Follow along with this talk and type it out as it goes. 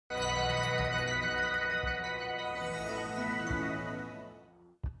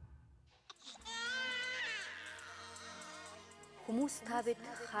Хүмүүс та бид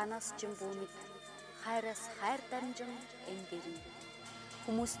ханаас ч юм бүүмэд хайраас хайр дамжин эндэрнэ.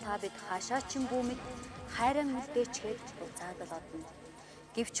 Хүмүүс та бид хаашаа ч юм бүүмэд хайран үлдээчгээд буцаад л одно.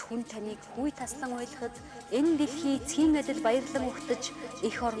 Гэвч хүн таныг хүй таслан ойлгоход энэ дэлхий эцгийн адил баярлан өгтөж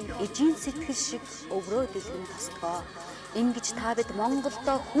эх орн эжийн сэтгэл шиг өврөө дэлгэн тосдгоо. Ингэж та бид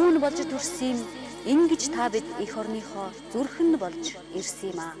Монголдо хүүн болж төрсөн юм. Ингэж та бид эх орныхоо зүрх нь болж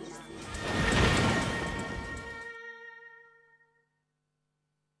ирсэн юм аа.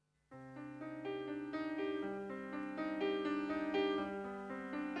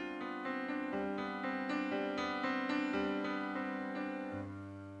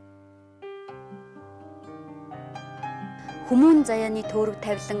 Хүмүүн заяаны төөрөг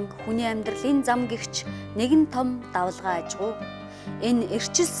тавилан хүний амьдралын зам гихч нэгэн том давлгаа ажгуу. Энэ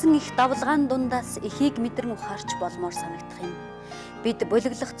эрчилсэн их давлгаан дундаас эхийг мэдрэн ухаарч болмоор санагдах юм. Бид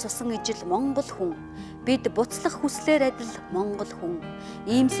булиглах цусан ижил Монгол хүн. Бид буцлах хүслээр адил Монгол хүн.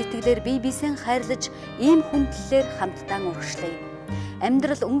 Ийм сэтгэлээр бие биесээ хайрлаж, ийм хүндлэлээр хамтдаа урагшлая.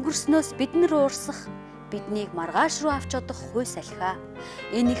 Амьдрал өнгөрснөөс бид нар уурсах, биднийг маргааш руу авч одох хуй салхиа.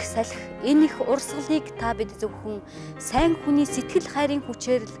 Энэ их салхи, энэ их урсгалыг та бид зөвхөн сайн хүний сэтгэл хайрын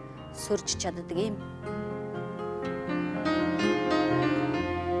хүчээр л сурж чаддаг юм.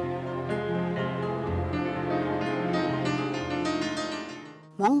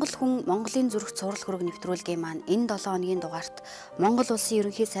 Монгол хүн Монголын зүрх цуврал хөрөг нэвтрүүлгийн маань энэ 7 хоногийн дугаарт Монгол улсын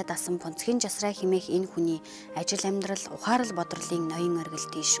ерөнхий сайд асан Фонцгийн Жасрай хэмээх энэ хүний ажил амьдрал, ухаарал бодрлын ноён оргил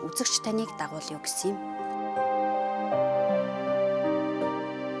тийш үзэгч таныг дагуулъя гэсэн юм.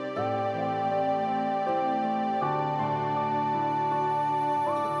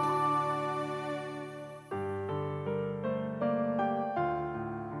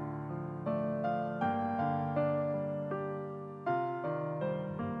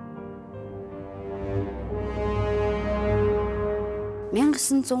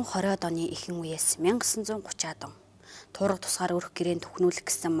 (1920-ад оны ихэнх үеэс 1930-ад он турга тусгаар өрх гэрээн түхнүүлэх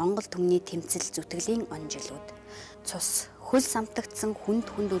гэсэн Монгол түмний тэмцэл зүтгэлийн он жилүүд. Цус, хөл самтагдсан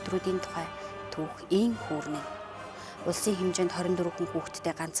хүнд өдрүүдийн тухай түүх ийн хүүрнэ. Улсын хэмжээнд 24 хүн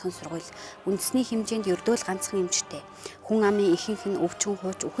хүүхэдтэй ганцхан сургууль, үндэсний хэмжээнд ердөөл ганцхан эмчтэй. Хүн амын ихэнх нь өвчин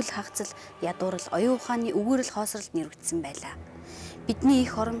хууч, үхэл хагцал, ядуурл, оюун ухааны өгөөрөл хоосролд нэрвэгдсэн байлаа. Бидний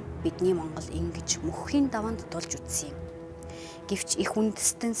их орон, бидний Монгол ингэж мөххийн даванд тулж үтсэн юм. Гэвч их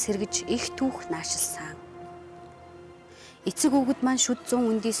үндэстэн сэргэж их түүх наашилсан. Эцэг өвгөд маань шүд 100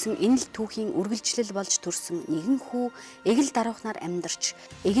 үндийсэн энэ л түүхийн үргэлжлэл болж төрсөн нэгэн хүү эгэл даруухнаар амьдарч,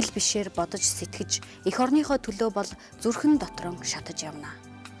 эгэл бишээр бодож сэтгэж, эх орныхоо төлөө бол зүрхэн дотрон шатаж явна.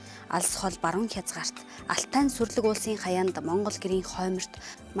 Алс хол баруун хязгаарт Алтайн сүрлэг улсын хаяанд Монгол гэрийн хойморт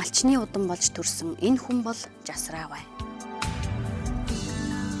малчны удам болж төрсөн энэ хүн бол Жасрай гуай.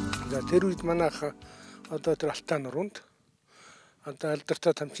 За тэр үед манайх одоо тэр Алтайн нуруунд одоо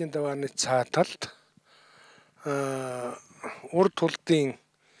алдартай тамчийн давааны цааталд урд тулдын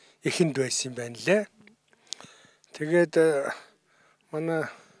эхэнд байсан юм байна лээ. Тэгээд манай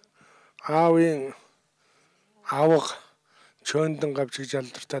аавын авга чөндөн гавж гэж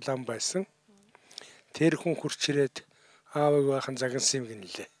алдартай лам байсан. Тэр хүн хурч ирээд аавыг бахан загнасан юм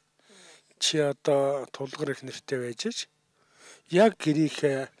гинлээ. Чи одоо тулгар их нэртэй байж ич яг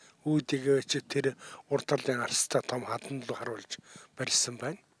гэрийнхээ үүдийгөөч тэр урд талын арстаа том хадан руу харуулж барьсан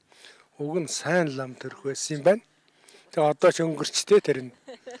байна. Уг нь сайн лам төрх байсан юм байна. Тэгээ одоо ч өнгөрчтэй тэр нь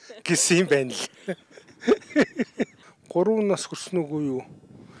гэсэн юм байна л. 3 нас хүрснүүгүй юу?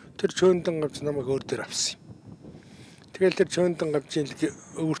 Тэр чөндөн гавж намайг өөр дээр авсан юм. Тэгэл тэр чөндөн гавжийн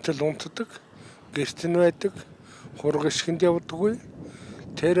өвөртөл унтдаг, гэрт нь байдаг, хург ишгэнд явдаггүй.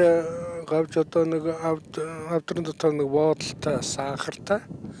 Тэр гавж одоо нэг авдрын дотор нэг боодолтой сахартай.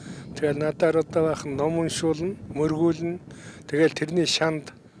 Тэгэл надаар одоо бахан ном уншуулна, мөргүүлнэ. Тэгэл тэрний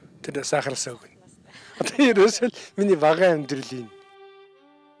шанд тэр сахараас өгнө. Одоо ерөөсөө миний багаан амьдрал юм.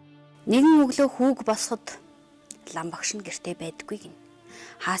 Нэгэн өглөө хүүг босоход лам багш нь гэртээ байдаггүй гин.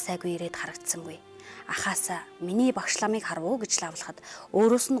 Хаасайгүй ирээд харагдсангүй. Ахаасаа миний багш ламыг харвуу гэж лавлахад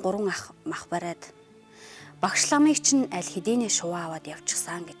өөрөөс нь 3 ах мах бариад багш ламыг чинь аль хэдийнэ шуваа аваад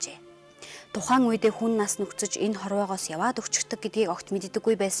явчихсан гэжээ. Тухайн үедээ хүн нас нөхцөж энэ хорвоогоос яваад өчгдөг гэдгийг огт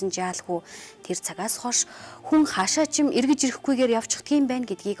мэддэггүй байсан жаалхүү тэр цагаас хойш хүн хаашаа ч юм эргэж ирэхгүйгээр явчихдаг юм байна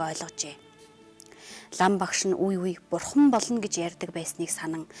гэдгийг ойлгожээ. Лам багш нь үе бурхан болно гэж ярьдаг байсныг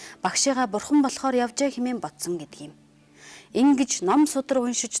санан багшигаа бурхан болохоор явжаа хэмээн бодсон гэдэг юм. Ингэж ном судар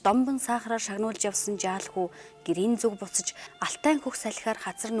уншиж домбон сахараар шагнуулж явсан жаалхүү гэрийн зүг буцаж Алтайн хөх салхиар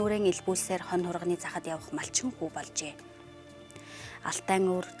хазар нүрэн элбүүлсээр хон хурганы захад явах малчин хүү болжээ. Алтайн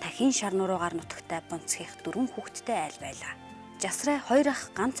уур дахин шар нуруугаар нутагтай бунцгийх 4 хүүхэдтэй айл байлаа. Жасрай 2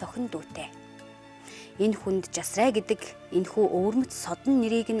 ах ганц охин дүүтэй. Энэ хүнд Жасрай гэдэг энэхүү өвөрмөц содон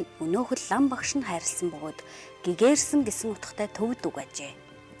нэрийг нь өнөөхөл лам багш нь хайрлсан бөгөөд гэгээрсэн гэсэн утгатай төвд угаажээ.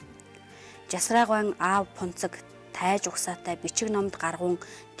 Жасрай гуайн аав Пунцаг тайж угсаатай бичиг номд гаргуун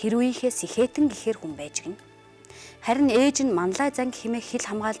тэр үеийнхээс ихэтэн гэхэр хүн байж гин. Харин ээж нь манлай занг хэмээх хил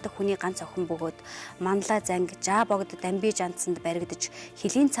хамгаалдаг хүний ганц охин бөгөөд манлай занг жаа богд дамби жансанд баригдаж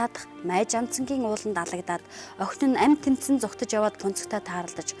хилийн цаадах майж амцангийн ууланд алагдаад охин нь амт тэмцэн зүгтэж яваад Пунцагтай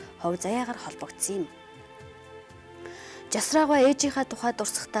тааралдаж хов заяагаар холбогдсон юм. Жасрай гуай ээжийнхаа тухай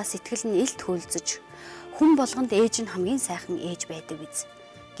дурсахдаа сэтгэл нь илт хөөлзөж хүн болгонд ээж нь хамгийн сайхан ээж байдаг биз.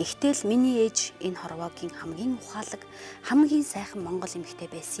 Гэхдээ л миний ээж энэ хорвоогийн хамгийн ухаалаг, хамгийн сайхан монгол эмэгтэй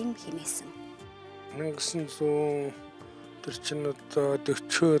байсан юм хэмээсэн. 1900 тэр чинь одоо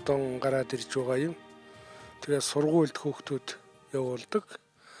 40 он гараад ирж байгаа юм. Тэгээ сургуульд хүүхдүүд явуулдаг.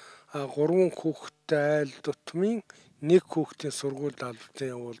 3 хүүхэдтэй айл дутмын 1 хүүхдийн сургуульд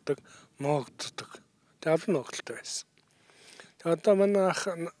албатай явуулдаг, ноогддог. Тэгээ албан ногдолтой байсан. Тэгээ одоо манай ах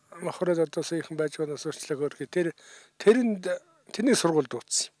махраад одоо саяхан байж байгаас урьдчилаг өргө тэрний сургуульд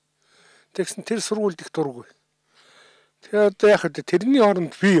дуудсан юм. Тэгсэн тэр сургуульд их дургүй. Тэгээ одоо яг л тэрний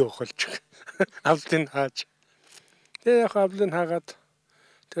оронд би явах болж байгаа. Авлын хааж. Тэгээ яг авлын хаагаад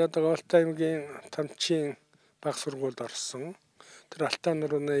тэгээ одоо Алтай аймгийн Тамчин баг сургуульд орсон. Тэр Алтай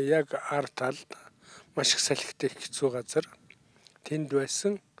нурууны яг ар талд маш их салхитай хэцүү газар тэнд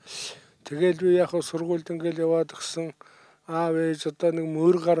байсан. Тэгээл би яг сургуульд ингээл яваад гисэн аав ээж одоо нэг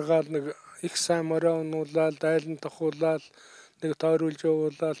мөр гаргаал нэг их сайн морой унуулаад айлан тохуулаад нэг тойруулж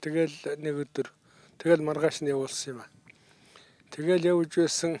явуулаад тэгээл нэг өдөр тэгээл маргааш нь явуулсан юм аа. Тэгээл явж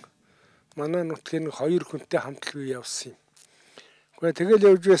байсан манай нутгийн 2 хүнтэй хамт л явсан юм. Гэхдээ тэгэл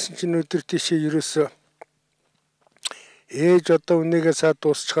явж байсан чинь өдөр тийшээ ерөөсөө ээж одоо үнийгээ саад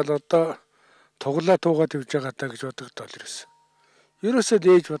дуусчихал одоо туглаа туугаад явж байгаа даа гэж бодогдол ерөөсөө. Ерөөсөө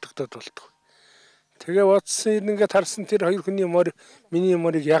ээж бодогдоод болтгоо. Тэгээ бодсон ингээд харсан тэр 2 хүний мор миний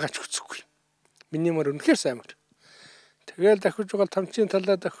морыг яагаад ч хүсэхгүй. Миний мор үнэхээр сайн мор. Тэгээл дахиж байгаа Тамчин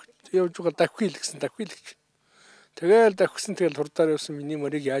талаа явж байгаа дахь гэсэн дахь. Тэгэл дахисан тэгэл хурдаар явсан миний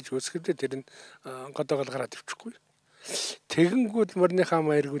морийг яаж үүсгэхдээ тэр нь годоогол гараад ивчихгүй. Тэгэнгүүт морныхаа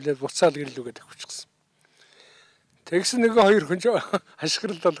маяргуулаад буцаал гэрлүүгээ давчихсан. Тэгсэн нэг 2 хүн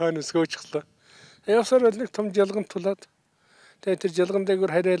ашиглал хойноос гөөчихлоо. Явсаар бол нэг том жалган тулаад тэгээ тэр жалган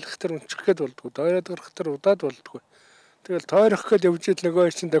дээгүүр хариалах тэр унчих гээд болдгоо. Дойроод гарах тэр удаад болдгоо. Тэгэл тойрох гээд явж ил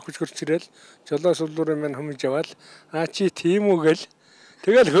нөгөө чинь дахиж хурч ирэл жолоос улуурын маань хумж яваал чи тийм үү гэл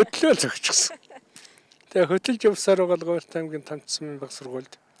тэгэл хөдлөөл зогчихсон. Тэгээ хөтөлж явсаар байгаа Алтай аймгийн Тамчин баг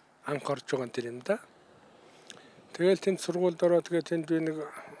сургуульд анх орж байгаа тэр юм да. Тэгэл тэнд сургуульд ороо тэгээ тэнд би нэг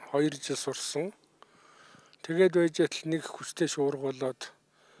 2 жил сурсан. Тэгээд байж л нэг хүчтэй шуурга болоод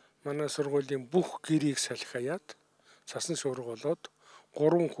манай сургуулийн бүх гэрийг салхиад цасан шуурга болоод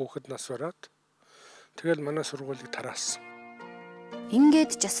 3 хүүхэд нас бараад тэгэл манай сургуулийг тараасан.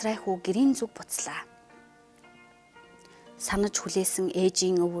 Ингээд Жасрай хүү гэрийн зүг буцлаа. Санаж хүлээсэн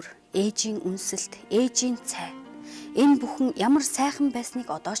ээжийн өвөр, ээжийн үнсэлт, ээжийн цай. Энэ бүхэн ямар сайхан байсныг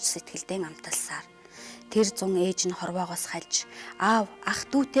одоо ч сэтгэлдээ амталсаар. Тэр зун ээж нь хорвоогоос хальж аав ах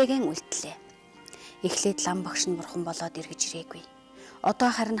дүүтэйгэн үлдлээ. Эхлээд лам багш нь бурхан болоод эргэж ирээгүй.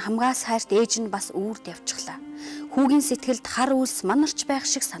 Одоо харин хамгаас хайрт ээж нь бас үүрд явчихлаа. Хүүгийн сэтгэлд хар үлс манарч байх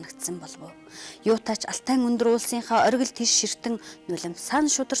шиг санагдсан болов. Юутаач Алтай өндөр улсынхаа оргил тийш ширтэн нүлэм сан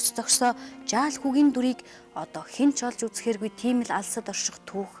шударч зогсоо жаал хүүгийн дүрийг одоо хинч олж үзэхэргүй тийм л алсад орших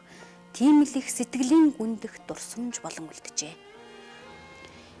түүх, тийм л их сэтгэлийн гүндэх дурсамж болон үлджээ.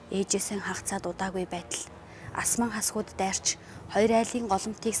 Ээжээсээ хагцаад удаагүй байтал асман хасгууд дайрч 2 айлын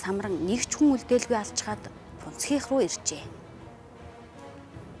голомтыг самран нэг ч хүн үлдээлгүй алчгаад Пунцгийнх руу иржээ.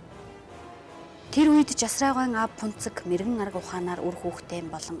 Тэр үед Жасрай гуайн аав Пунцаг мэрэгэн арга ухаанаар үр хүүхдээ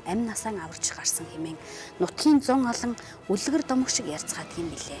болон амь насаа аварч гарсан хэмээн нутгийн 100 олон үлгэр домог шиг ярьцгаадаг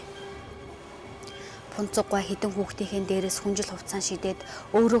юм билээ. Пунцаг гуай хідэн хүүхдийнхээ дээрээс хүнжил хувцаан шидээд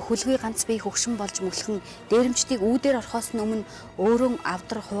өөрөө хөлгүй ганц бие хөгшин болж мөлхөн дээрэмчдийг үүдээр орхоос өмнө өөрөө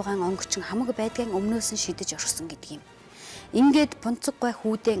авдар хуугаан онгочин хамаг байдгийн өмнөөс нь шидэж орхисон гэдэг юм. Ингээд Пунцаг гуай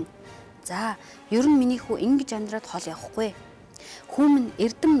хүүдэн за ер нь миний хүү ингэж амьдраад хол явахгүй. Хүмүн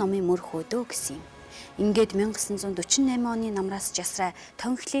эрдэм номын мөр хөөдөө гэсэн юм. Ингээд 1948 оны намраас Жасрай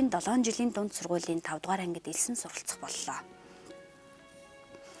тонхлын 7 жилийн дунд сургуулийн 5 дугаар ангид элсэн суралцах боллоо.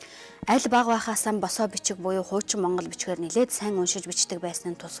 Аль баг байхаасаа босоо бичиг буюу хуучин монгол бичгээр нэлээд сайн уншиж бичдэг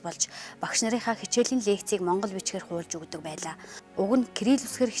байсан нь тус болж багш нарынхаа хичээлийн лекцийг монгол бичгээр хуулж өгдөг байлаа. Уг нь кирилл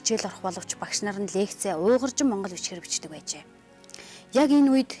үсгээр хичээл орох боловч багш нар нь лекцээ уйгаржин монгол бичгээр бичдэг байжээ. Яг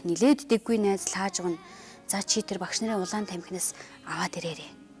энэ үед нэлээд дэггүй найз лаажгын за чи тэр багш нарын улаан тамхинаас аваад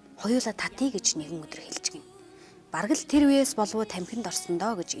ирээрээ. Хоёулаа татъя гэж нэгэн өдөр хэлж гин. Бараг л тэр үеэс болов тамхинд орсон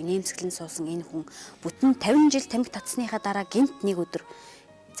доо гэж инээмсэглэн суусан энэ хүн бүтэн 50 жил тамхи татсныхаа дараа гинт нэг өдөр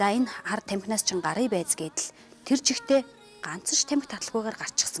за энэ хар тамхинаас чин гарыг байз гэдэл тэр жигтэй ганц ч тамхи таталгүйгээр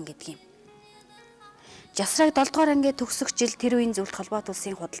гарчихсан гэдэг юм. Жасрайг 7 дугаар анги төгсөх жил тэр үеийн зөвлөлт холбоот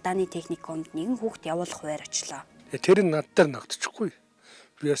улсын худалдааны техникумд нэгэн хүүхэд явуулах хуваар очлоо. Тэр нь над дээр ногдчихгүй.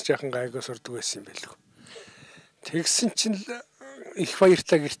 Би бас жаахан гайгаас ордог байсан юм байлгүй. Тэгсэн чинь их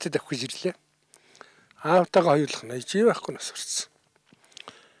баяртай гэртээ давхиж ирлээ. Аавтайгаа хоёулах нажив байхгүй нас орсон.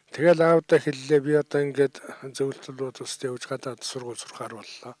 Тэгэл аавдаа хэллээ би одоо ингээд зөвлөлтүүд ус явж гадаад сургууль сурахаар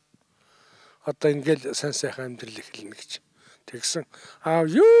боллоо. Одоо ингээд сайн сайхан амьдрал эхэлнэ гэж. Тэгсэн аав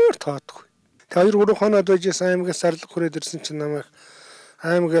юу тоодгүй. Тэг 2-3 хоноод байжсэн аймагаас арлаг хүрээд ирсэн чинь намайг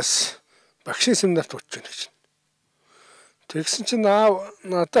аймагаас багшийн семинарт учиж байна гэж. Тэгсэн чинь аав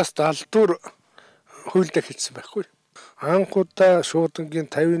надаас далдуур хуйлдаа хийсэн байхгүй. Анхудаа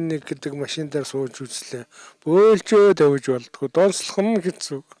шуудангийн 51 гэдэг машин дээр сууж үзлээ. Бөөлжөө давж болдгоо. Донслох нь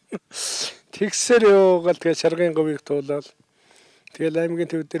хэцүү. Тэгсээр яваал тэгээ шаргын говийг туулаад тэгэл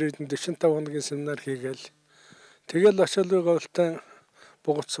аймгийн төв дээр 45 хоногийн семинар хийгээл. Тэгэл очиолгүй говьтай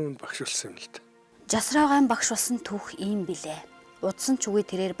бугуцсан багш болсон юм л да. Жасрайгаан багш болсон түүх ийм билээ. Удсан ч үгүй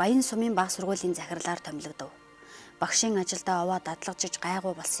тэрээр Баян сумын баг сургуулийн захирлаар томилогдов. Багшийн ажилдаа овоо дадлагжиж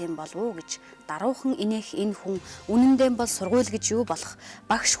гайгүй болсон юм болов уу гэж даруухан инех энэ хүн үнэндээ бол сургууль гэж юу болох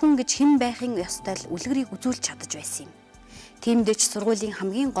багш хүн гэж хэн байхын ёстой л үлгэрийг үзүүлж чадаж байсан юм. Тиймдээч сургуулийн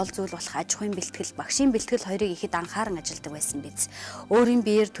хамгийн гол зүйл болох аж ахуйн бэлтгэл багшийн бэлтгэл хоёрыг ихэд анхааран ажилдаг байсан биз. Өөрийн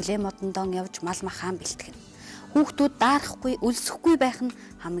биеэр түлээ модондон явж мал махаан бэлтгэн. Хүүхдүүд даарахгүй өлсөхгүй байх нь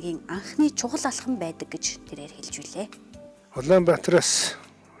хамгийн анхны чухал алхам байдаг гэж тэрээр хэлж билээ. Улаанбаатараас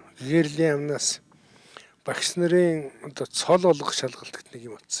гэрлийн амнаас багш нарын одоо цол болгох шалгалтад нэг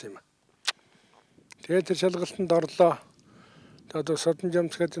юм утсан юм а. Тэгээд тэр шалгалтанд орлоо. Одоо содон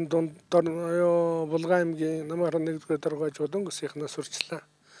жамцгийн дунд Булган аймгийн намаар 1-р даргааж Улангасынхнаас сурчлаа.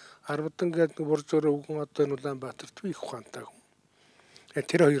 10 гээд бурж өрөө өгөн одоо энэ Улаанбаатарт их ухаантай хүн.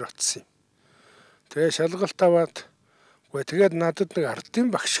 Тэр хоёр утсан юм. Тэгээ шалгалт аваад тэгээд надад нэг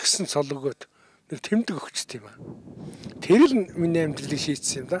ардын багш гэсэн цол өгөөд нэг тэмдэг өгчт юм а. Тэр л миний амьдралыг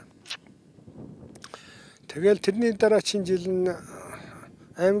шийдсэн юм да. Тэгэл тэрний дараагийн жил нь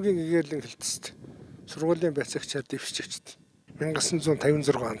аймгийн гэгээлэн хэлтсэд сургуулийн байцаагчаар дэвшчихсэн.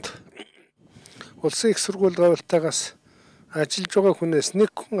 1956 онд улсын их сургууль гавьтаагаас ажиллаж байгаа хүнээс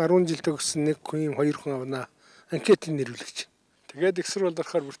нэг хүн 10 жил төгссөн нэг хүн 2 хүн авнаа анкетын нэрвэлгэж. Тэгээд их сургуульд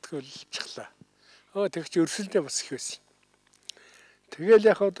орохоор бүртгүүлчихлаа. Тэгч өрсөлдөө бас их байсан.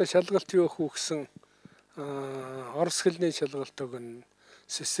 Тэгэл яг одоо шалгалт юу өгөх гэсэн орос хэлний шалгалт өгнө.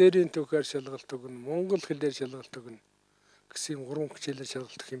 Сэсэрийн түүхээр шалгалт өгнө, монгол хэлээр шалгалт өгнө гэсэн 3 хичээлээр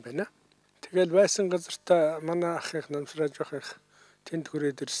шалгалт өгөх юм байна. Тэгэл байсан газартаа манай ах их намсрааж байх их тэнд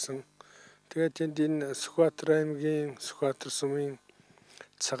хүрээд ирсэн. Тэгээд тэнд энэ Сүхбаатар аймгийн Сүхбаатар сумын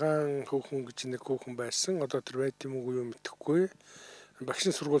цагаан хүүхэн гэж нэг хүүхэн байсан. Одоо тэр байд юм уу юу мэдэхгүй.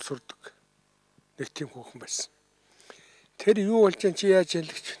 Багшийн сургууль сурдаг нэг тийм хүүхэн байсан. Тэр юу болж чи яаж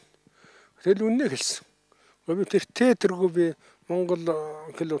хэлэх вэ? Тэгэл үнэ хэлсэн. Би тэр тэргүй би Монгол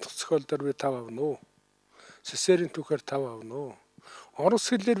хэл утга зохиол дээр би 5 авна уу. Сэсэрийн түүхээр 5 авна уу. Орос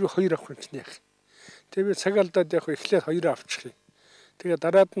хэлээр би 2 авах юм чинь яах. Тэгээ би цаг алдаад яг эхлээд 2 авчих юм. Тэгээ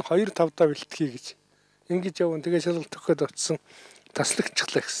дараад нь 2 5-даа бэлтгэе гэж. Ингэж явна. Тэгээ шалгалт өгөхөд очсон.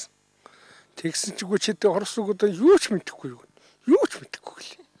 Таслагчлаа гэсэн. Тэгсэн чиггүй чи орос үг одоо юу ч мэдэхгүй юу. Юу ч мэдэхгүй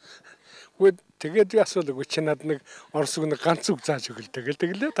гэлээ. Гэхдээ тэгээд би асуулаагүй чи над нэг орос үг нэг ганц үг зааж өгөл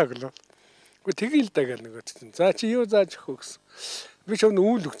тэгэлээ таглаа. Гэхдээ тэгээл дагаал нөгөө чинь. За чи юу зааж өгөх вэ гэсэн. Би ч өнөө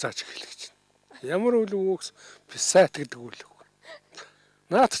үйл үг зааж өгөх гэж. Ямар үйл үг гэсэн сайд гэдэг үйл үг.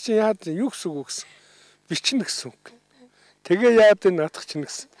 Наад чи яад юу гэсэн үг гэсэн. Бичнэ гэсэн үг. Тэгээ яад наадах чинь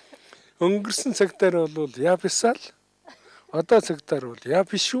гэсэн. Өнгөрсөн цагтаар бол я писал. Одоо цагтаар бол я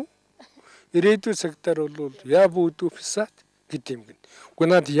пишу. Ирээдүйн цагтаар бол я буду писат гэдэг юм гин. Гэхдээ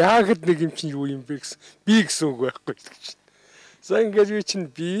наад яагд нэг юм чинь юу юм бэ гэсэн. Би гэсэн үг байхгүй гэж. За ингээд би чинь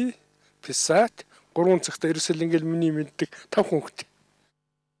би писат 3 цагта ерөөсөл ингээл миний мэддэг 5 хүүхэд.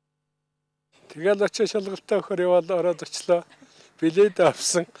 Тэгэл очиж шалгалтаа өгөхөр яваад ороод очлоо. Билет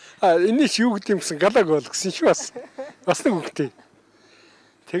авсан. Энийг юу гэдэг юм гэсэн галаг бол гэсэн шүү бас. Бас нэг хүүхдээ.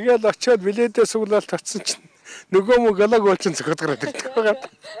 Тэгэл очиод билетээ суглаад татсан чинь нөгөө мө галаг бол чинь зөхөдгөрөд ирдэг байгаа.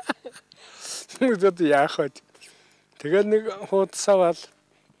 Нүдэд яах вэ? Тэгэл нэг хуудасавал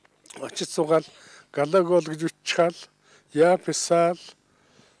очиж суугаал галаг бол гэж үтчихэл я писал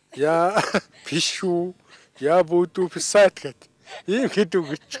я пишу я буду писать гэд. Ийм хэд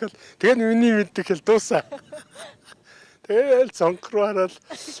үг үтчихэл. Тэгэл миний мэддэг хэл дуусаа. Тэгэл цонхроо хараад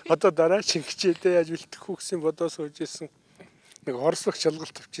одоо дараа шингэчээдээ яаж бэлтгэх үү гэсэн бодоо сууж исэн. нэг орслох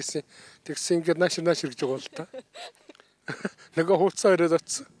шалгалт авчихсан. Тэгсэн ингээд наашир гэж байгаа л та. Нөгөө хувцас өрөөд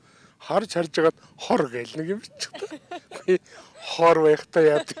очсон. Харж агаад хор гээл нэг юм чигтэй. Хор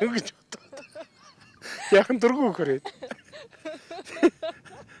байхтаа яадаг гэж бодоод. Яхан дургу хөрөөд.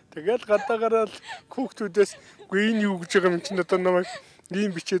 Тэгэл гадаагаар л хүүхдүүдээс үгүй энэ юу гэж байгаа юм чинь одоо намайг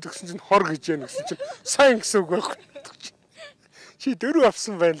ийм бичээд өгсөн чинь хор гэж яана гэсэн чинь сайн гэсэн үг байхгүй. Чи дөрөв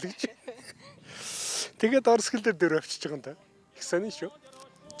авсан байна л гэж. Тэгээд орос хэлээр дөрөв авчиж байгаа юм да. Их сонин шүү.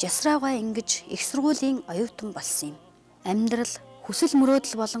 Жасрайгаа ингэж их сургуулийн оюутан болсон юм. Амьдрал хүсэл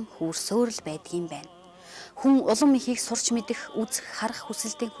мөрөөдөл болон хөрсөөрөл байдгийн байна. Хүн улам ихийг сурч мэдэх, үзэх, харах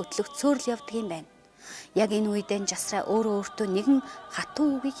хүсэлтийн хөтлөгцөөр л явдгийн байна. Яг энэ үедээ Жасрай өөртөө нэгэн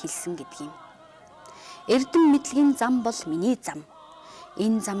хатуу үгийг хэлсэн гэдэг юм. Эрдэм мэдлэгийн зам бол миний зам.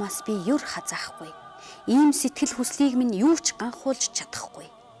 Энэ замаас би юр хазаахгүй. Ийм сэтгэл хүслийг минь юу ч ганхуулж чадахгүй.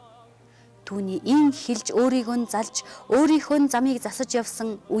 Түүний ийм хэлж өөрийгөө залж, өөрийнхөө замыг засаж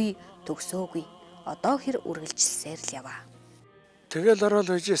явсан үе төгсөөгүй. Одоо хэр үргэлжилсээр л яваа. Тэгэл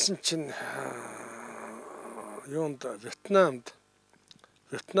ороод байжсэн чинь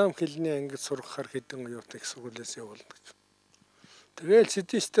Вьетнам хэлний ангид сургахаар хэдэн оюутан их сургуулиас явуулна гэж. Тэгэл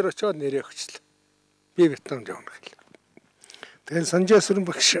сэдвээр очиод нэрээ өгчлээ. Би Вьетнамд явна гэл. Тэгэл Санжаасрын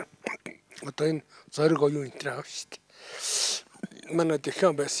багш одоо энэ зориг оюун энтрээ авах шүү дээ. Манай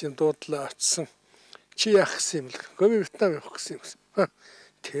дэхэн байсан дуудлаа очсон. Чи яах гэсэн юм л. Гомь Вьетнам явах гэсэн юм.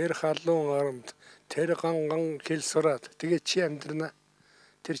 Тэр халуун оронд тэр ганган хэл сураад тэгээ чи амьдрна.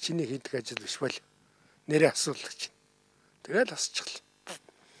 Тэр чиний хийдэг ажил биш бол нэрээ асуулагч. Тэгэл асчихлаа.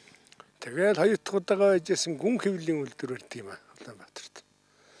 Тэгэл хоёр дахь удаага байжсэн гүн хэвлийн үйлдвэр барьдаг юм аа Улаанбаатарт.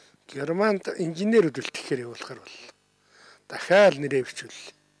 Германд инженерүүд үлдэхээр явуулахар боллоо. Дахиад нэрээ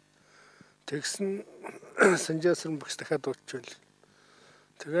бичүүллээ. Тэгсэн Санжаасрын багш дахиад дуучвал.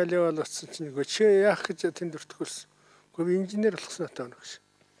 Тэгэл явал утсан чинь чи яах гэж тэнд өртгөлсөн. Гэхдээ инженер болохсноо таана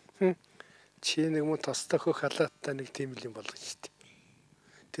гэж. Чи нэг мөн тостой хөх халааттай нэг тийм л юм болгож штэ.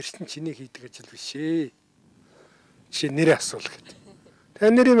 Тэр чинь чиний хийдэг ажил биш ээ. Чи нэрээ асуул гэдэг.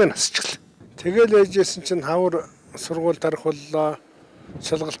 Тэгээ нэрийг мань асчихлаа. Тэгэл яжсэн чинь хавар сургууль дарах боллоо.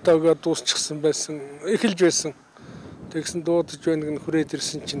 Шалгалтаа өгөөд дуусчихсан байсан. Эхэлж байсан. Тэгсэн дуудаж байна гэн хүрээд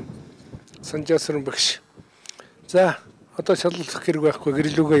ирсэн чинь Санжаасрын багш. За одоо шалгалт хэрэг байхгүй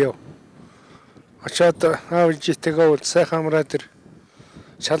гэрлүүгээ яв. Очоод аав ээжтэйгээ уул сайхан амраа тэр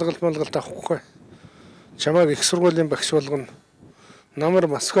шалгалт малгалт авахгүй. Чамайг их сургуулийн багш болгоно. Намар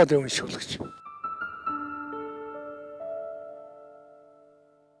Москвад явна шүү л гэж.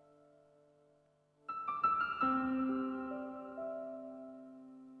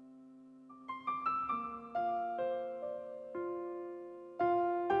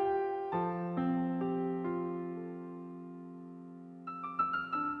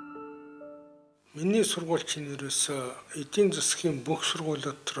 Миний сургууль чинь ерөөсөө эдийн засгийн бүх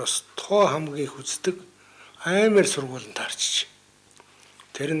сургуулиуд доороос тоо хамгийн их үздэг аймаар сургуулинд таарч.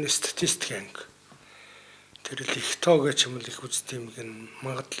 Тэр нь статистик анги. Тэр л их тоо гэж юм л их үздэг юм гин,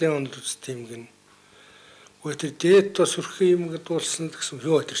 магадлалын онд үздэг юм гин. Үгүй тэр дээд тоо сүрхий юм гэдүүлсэн гэсэн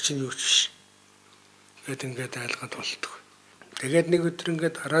ёо тэр чинь юу ч биш. Гэт ингээд айлгаад болтгоо. Тэгээд нэг өдөр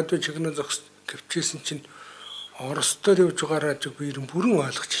ингээд радио чигнээ зогс гэвчээсэн чинь Оростоор явж байгаа радиог би бүрэн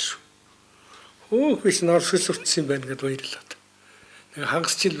ойлгож шүү. Өөх биш Орос сурцсан юм байна гэдээ баярлаад. Нэг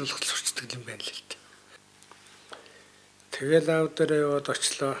хагас жил болох сурчдаг юм байна л дээ. Тэгэл аав дээр яваад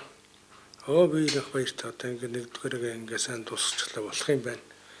очлоо. Би их баяртай одоо ингээд нэгдүгээрээ ингээд сайн дуусчихлаа болох юм байна.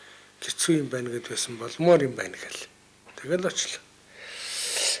 Хэцүү юм байна гэдгийгсэн болмоор юм байна гэл. Тэгэл очлоо.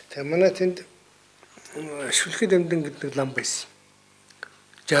 Тэгээ манай тэнд шүлхэд амьдан гэдэг лам байсан.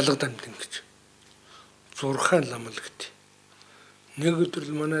 Жалга амьдан гэж. Зурхаан лам л гэдэг. Нэг өдөр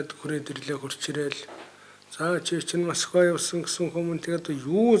л манайд хүрээд ирлээ хурч ирээл. За чи чинь Москва явсан гэсэн хүмүүс тэгээд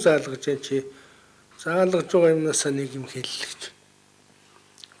юу заалгаж байна чи? Заалгаж байгаа юмнасаа нэг юм хэллээ гэж.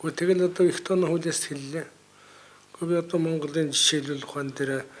 Гэхдээ тэгэл одоо их тоног хүлээс хэллээ. Гэхдээ би одоо Монголын жишээлбэл ухаан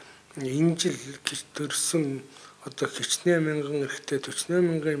дээр энэ жил төрсөн одоо хичнээн мянган эрэгтэй 48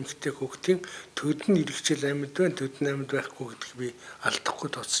 мянган эмэгтэй хүүхдийн төд нь иргэжил амьд байна, төд нь амьд байхгүй гэдгийг би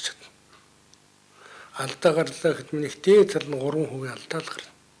алдахгүй тооцож чадна. Алдаа гарлаа гэхэд миний дээд тал нь 3% алдаа л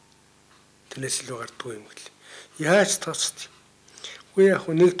гарна. Тэрнээс илүү гардгүй юм гэл. Яаж тооцд? Үгүй яг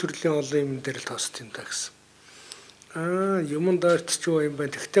нэг төрлийн олон юм дээр л тооцд юм да гэсэн. Юмд даарч ч юм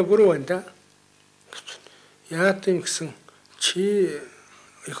байна. Тэгтээ буруу байна да. Яа тийм гэсэн чи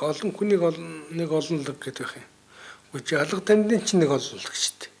их олон хүнийг нэг олон л гэдэг байх юм. Үгүй чи алга тамдын чи нэг олон л гэж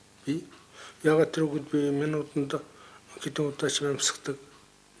дээ. Би ягаад тэрүүгд би минутанд хэдэн удаа ч амьсгадаг.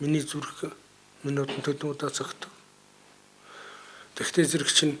 Миний зүрх минутанд хэдэн удаа цагтдаг. Тэгтээ зэрэг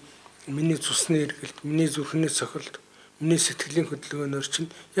чинь миний цусны эргэлт, миний зүрхний цохилт, Миний сэтгэлийн хөдөлгөөнөөр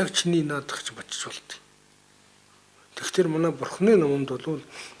чинь яг чиний наадах ч бочиж болдог. Тэгэхээр манай Бурхны номонд бол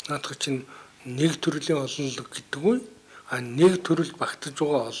наадах чинь нэг төрлийн олонлог гэдэггүй, нэг төрөл багтаж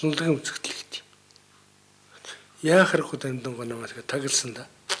байгаа олонлогын үзэгдэл гэдэг. Яах аргагүй амьдан гономоос тагласан да.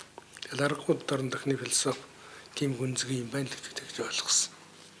 Тэгэл аргагүй дорн дахны философи тийм гүнзгий юм байна л гэж ойлгосон.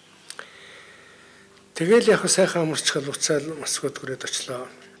 Тэгэл яг сайхан амарчгал уцаал Москвад хүрээд очлоо.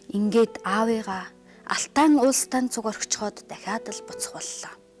 Ингээд аавыгаа алтан уулстан цуг орхичхоод дахиад л буцах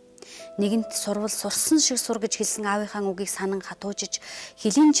боллоо. Нэгэнт сурвал сурсан шиг сур гэж хэлсэн аавынхаа үгийг санан хатуужиж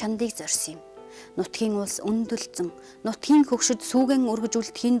хилийн чандыг зорьсон юм. Нутгийн улс өндөлцөн, нутгийн хөгшөд сүүгэн өргөж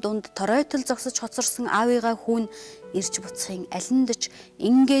үлдэхийн дунд торойтол зогсож хоцорсон аавыгаа хүүн ирж буцахын алиндж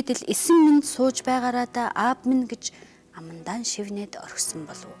ингээд л эсэн минь сууж байгаараа да аав минь гэж амандаан шивнээд орхисон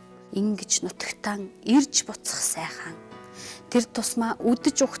болов. Ингэж нутагтан ирж буцах сайхан. Тэр тусмаа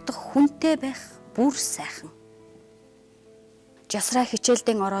үдэж ухтах хүнтэй байх бүр сайхан. Жасрай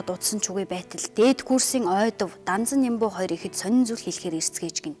хичээлдэн ороод удсан чугий байтал дээд курсын ойдов Данзан Нямбуу хоёр ихэд сонин зүйл хэлэхээр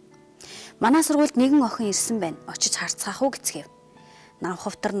ирцгээж гин. Манай сургуульд нэгэн охин ирсэн байна. Очиж харцгаах уу гэцгээв.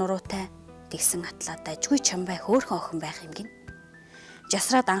 Намхавтар нуруутай тэгсэн атлаа дажгүй чамбай хөөхөн охин байх юм гин.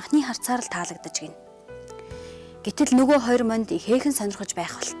 Жасраад анхны харцаар л таалагдаж гин. Гэтэл нөгөө хоёр монд ихээхэн сонирхож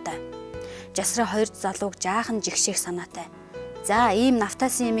байх болтой. Жасрай хоёр залууг жаахан жигшээх санаатай. За ийм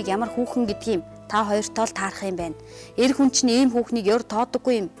нафтасын ямиг ямар хүүхэн гэдгийм та хоёртоо л таарах юм байна. Эр хүн чинь ийм хүүхнийг ёр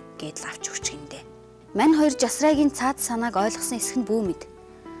тоодоггүй юм гэдэл авч өгч гиндэ. Мань хоёр Жасрайгийн цаад санааг ойлгосон эсэх нь бүү мэд.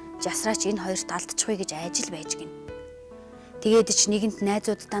 Жасраач энэ хоёрт алдчихгүй гэж айж л байж гин. Тэгээд ч нэгэнт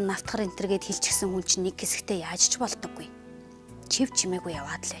найзуудтай нафтахар энтергээд хилчгсэн хүн чинь нэг хэсэгтээ яаж ч болдоггүй. Чив чимээгүй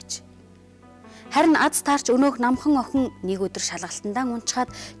яваад л байж. Харин аз таарч өнөөх намхан охин нэг өдөр шалгалтандаа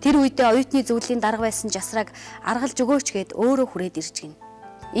унчхаад тэр үедээ оюутны зөвлөлийн дарга байсан Жасрайг аргалж өгөөч гэд өөрөө хүрээд ирж гин.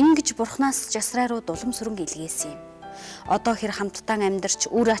 Ингэж бурхнаас Жасрай руу дулам сүрэнг илгээсэн юм. Одоо хэр хамттан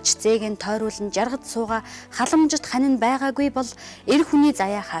амьдарч үр ач зээгэн тойруулан жаргад сууга халамжит ханин байгаагүй бол эр хүний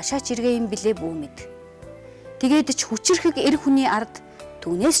заяа хаашаач иргэ юм блэ бүү мэд. Тэгээд ч хүчирхэг эр хүний ард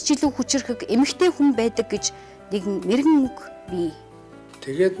түүнээс ч илүү хүчирхэг эмэгтэй хүн байдаг гэж нэгэн мэрэгэн үг бий.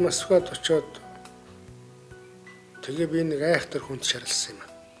 Тэгээд Москвад очиод тэгээ би нэг айхтар хүнд шарилсан юм.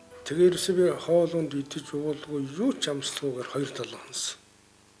 Тэгээ ерөөсөө би хоолунд идэж уулгүй юу ч амслахгүйгээр 2-7 хонсон.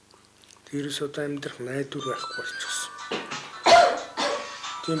 Тэгээ ерөөсөө одоо амьдрах найдвар байхгүй болчихсон.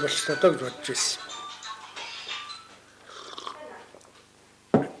 Тийм болчихлоо гэж бодож байсан.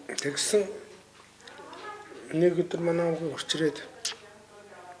 Тэгсэн нэг өдөр манай өвгөө урчрээд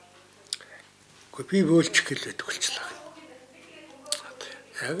би бөөлчих гэлээд өгчлээ.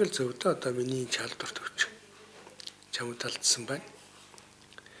 Яг л зөвдөө одоо миний чалдварт өгч чамд талдсан байна.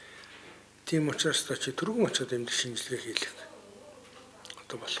 Тийм учраас та чи түргэн очиод эмдэх шинжилгээ хийлэг.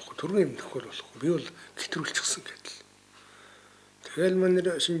 Одоо болохгүй. Түргэн эмдэхгүй болохгүй. Би бол гэтрүүлчихсэн гэдэл. Тэгэл манер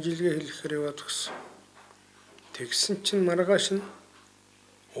шинжилгээ хийхээр яваад өгсөн. Тэгсэн чинь маргааш нь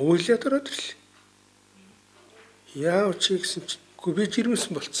уйлаад ороод ирлээ. Яав чи гэсэн чинь би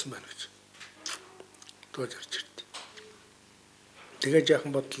жирэмсэн болцсон байна гэж. Дууж ирж ирдэ. Тэгээ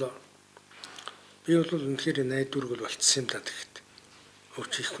жаахан бодлоо. Би бол үнэхээр найдварг болцсон юм да тэгэхэд.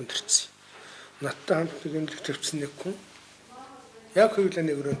 Өвч их хүндэрсэн. Надтай хамт нэг эмнэлэг төвчсөн нэг хүн яг хоёулаа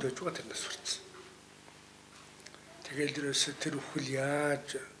нэг өрөөнд байж байгаа тэрнээс сурцсан. Тэгэл дээрээс тэр өхөл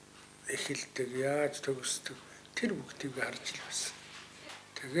яаж эхэлдэг, яаж төгсдөг тэр бүгдийг харж ил байсан.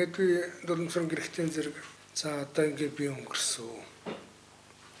 Тэгээд би дөрмсрон гэрхтэн зэрэг за одоо ингээд би өнгөрсөн.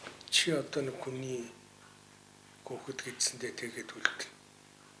 Чи одоо нэг хүний гөхөд гэдсэндээ тэгээд үлдэн.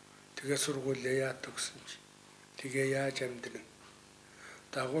 Тэгээ сургуулаа яа төгсөн чи. Тэгээ яаж амьдрын.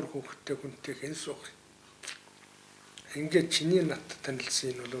 Дагвар хүүхдтэй хүнтэй хэн суух. Ингээд чиний надад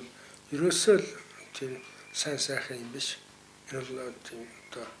танилцсан энэ бол ерөөсөө л тийм сайн сайхан юм биш. Энэ бол тийм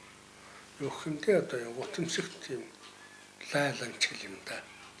одоо юу хэмтэй одоо гутамшигт тийм лайланч юм да.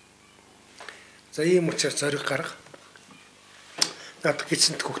 За ийм учраас зориг гарга. Надад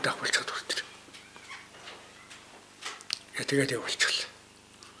гисэнт хүүхдээ авах болчиход хүртэр. Тэгээд явуулчихлаа.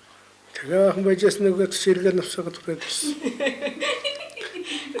 Тэгээ хан байжсэн нэгэд ширгээ навсаад хүрээд байсан.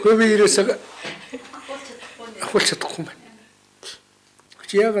 Көби ирээсээ ахуулж чадахгүй юм байна.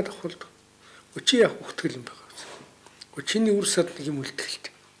 Чи яагаад ахуулдаг? Чи яах ухтгэл юм байгаа. Чиний үр сад нэг юм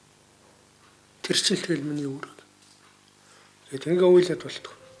үлдгэлт. Тэр чинь тэгэл миний үр. Тэгээд ингээ уйлаад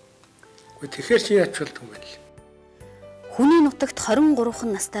болтгоо. Тэгэхээр чи яаж болдог юм бэ? Хүний нутагт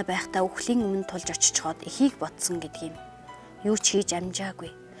 23хан настай байхдаа үхлийн өмнө тулж очичхоод эхийг бодсон гэдэг юм. Юу ч хийж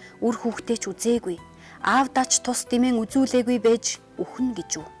амжаагүй. Үр хүүхдээ ч үзээгүй. Аав дач тус дэмэн үзүүлээгүй байж үхэн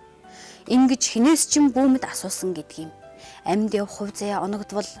гэж юу. Ингиж хинээс ч бүүмэд асуусан гэдэг юм. Амьд явах хувь заяа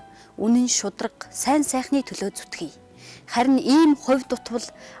оногдвол үнэн шудраг сайн сайхны төлөө зүтгэе. Харин ийм хувь дутвал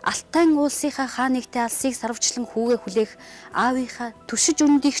Алтайн улсынхаа хаанигтай алсыг сарвчлан хүүгээ хүлээх аавынхаа түшиж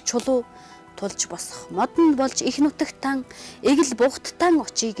өндих чулуу тулж босох модонд болж их нутагтан эгэл бугттан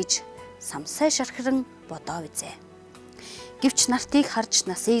очие гэж самсай шархиран бодоо үзээ. Гэвч нартыг харж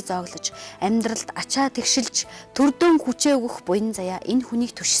насыг зооглож амьдралд ачаа тэгшилж төрдөөн хүчээ өгөх буян заяа энэ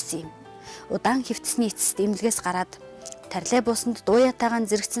хүнийг түшсэн юм. Удаан хөвтсний эцэст эмнэлгээс гараад тарлай буусанд дууятаагаан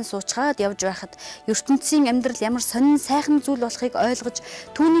зэрэгцэн суучгаад явж байхад ертөнцийн амьдрал ямар сонин сайхан зүйл болохыг ойлгож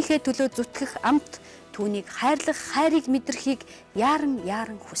түүнийхээ төлөө зүтгэх амт түүнийг хайрлах хайрыг мэдрэхийг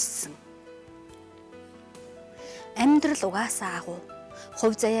яаран хүссэн. Амьдрал угаасаа агуу.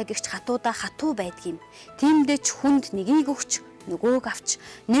 Хувь заяа гихч хатуудаа хатуу байдгийм. Тиймдээ ч хүнд нэгийг өгч нөгөөг авч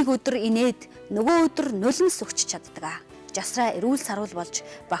нэг өдөр инээд нөгөө өдөр нулимс өгч чаддаг. Жасрай эрүүл сарвал болж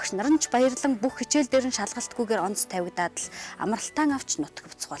багш нар нь ч баярлан бүх хичээл дээр нь шалгалтгүйгээр онц тавигдаад л амралтаан авч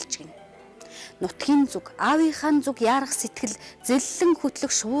нутагвц болж гин. Нутгийн зүг, аавынхаа зүг яарах сэтгэл зэллэн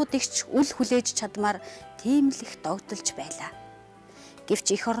хөтлөх шууд игч үл хүлээж чадмаар тийм л их догдолж байлаа. Гэвч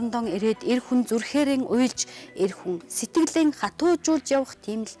эх орондоо ирээд эр хүн зүрхээрэн уйлж эр хүн сэтгэлэн хатуужуулж явах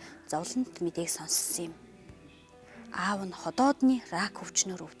тийм л зовлонт мэдээг сонссон юм. Аав нь ходоодны рак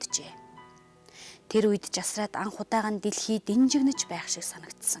өвчнөр өвдөжээ. Тэр үед Жасрайд анх удаан дэлхий динжигнэж байх шиг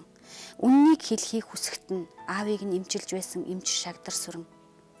санагдсан. Үннийг хэлхийг хүсэхт нь аавыг нь эмчилж байсан эмч шагдар сүрэн.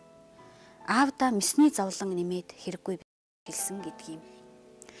 Аавда мясны зовлон нэмээд хэрэггүй хэлсэн гэдгийм.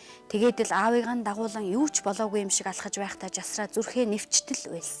 Тэгээд л аавыгаа дагуулan юу ч болоогүй юм шиг алхаж байхдаа Жасрай зүрхээ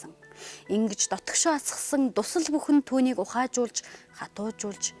нэвчтэл уйлсан. Ингиж дотгошоо асгсан дусал бүхэн түүнийг ухаажуулж,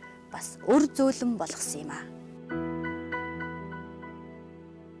 хатуужуулж бас өр зөөлөн болгосон юм аа.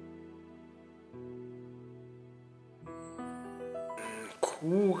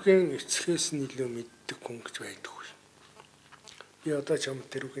 Хүүхэн эцгээс нь илүү мэддэг хүн гэж байдаггүй. Би одоо чамд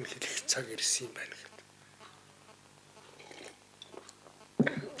тэрүүг нь хэлэх цаг ирсэн юм байна гэдэг.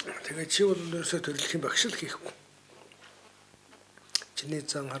 Тэгээд чи бол өөрөөсөө төрөлхийн багш л хийхгүй. Чиний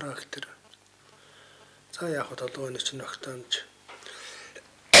зан характер. За яг хөө толгойн чинь огтомж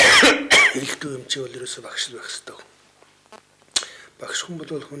хэлдэг юм чи бол өөрөөсөө багш л байх хэрэгтэй. Багш хүн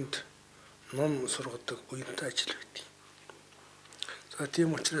бол хүнд ном сургадаг буянтай ажил байдаг. За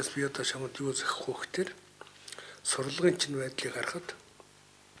тийм учраас би одоо чамд юу захгүй гэхээр сурлагын чинь байдлыг харахад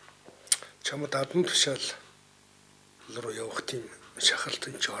чамд адны тушаал руу явах тийм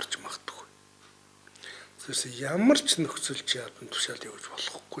шахалтан ч орж магадгүй. Тэрс ямар ч нөхцөл чи адны тушаал явж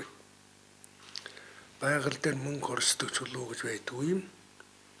болохгүй. Байгаль дээр мөнгө хорсдог чулуу гэж байдгүй юм.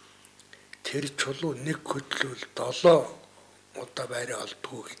 Тэр чулуу нэг хөдлөл 7 удаа байраа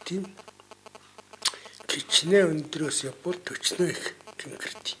олдгоо гэдэг юм. Кичнээ өндрөөс явбал төчнөө их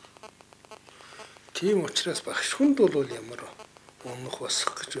гингэрт. Тийм учраас багш хүнд бол ямар унах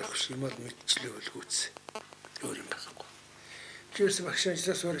басах гэж байх юм бол мэдчлээ өлгөөц. Өөр юм байхгүй. Чирс багш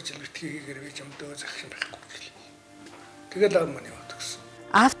ажлаас өөр ажил битгийгээр би юмдөө захих юм байхгүй. Тэгэл аав маань яваад гисэн.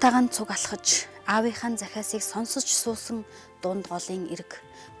 Аавтайгаан цуг алхаж, аавынхаа захиасыг сонсож суусан дунд голын эрг,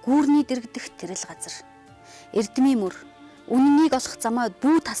 гүүрний дэрэгдэх тэрэл газар. Эрдмийн мөр үннийг олох замаа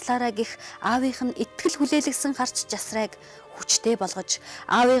бүү таслаараа гих аавынх нь итгэл хүлээлгсэн харч Жасрайг хүчтэй болгож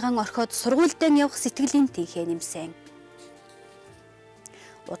аавыгаан орхиод сургуультай явах сэтгэлийн тийхээ нэмсэн.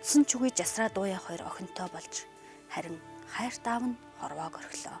 Удсан ч үгүй Жасрай дуу явах 2 охинтой болж харин хайрт аав нь хорвоог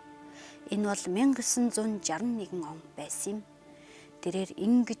орхилоо. Энэ бол 1961 он байсан юм. Тэрээр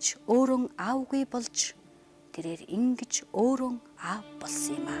ингэж өөрөө аавгүй болж тэрээр ингэж өөрөө аав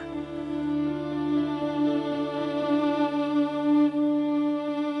болсон юм аа.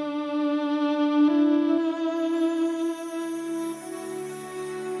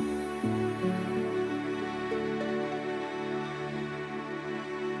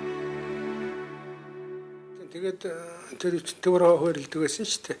 Тэгээд тэр төвөр хөрөлдөг байсан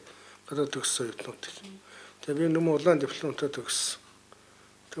шүү дээ. Гадаад төгссөн юмнууд. Тэгээд би нүм улаан дипломтой төгссөн.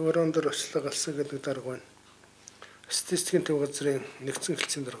 Төвөрөн дээр очлог алсан гэдэг дарга байна. Статистикийн төв газрын нэгдсэн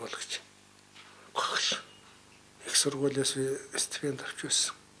хэлтсийн даргалагч. Их сургуулиас стипенд авч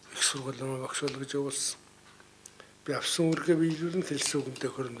байсан. Их сургуулийн багш бол гэж явуулсан. Би авсан үргээ биелүүлэн хэлсэн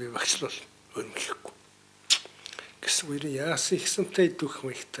үгэнтэй хөрн би багш бол өнөхгүй. Гэсэн үеийн яасан ихсэнтэй дүүх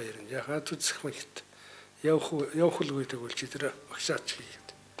мэхтэй юм. Ягаад үзэх мэхтэй. Явхулгүй тэгвэл чи тэр багшаач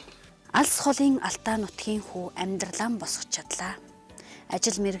хийгээд. Алс холын алтаа нутгийн хүү амьдралаа босгож чадлаа.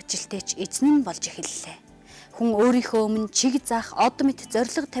 Ажил мэргэжилтэй ч эзэн нь болж эхэллээ. Хүн өөрийнхөө өмнө чиг заах, од мэт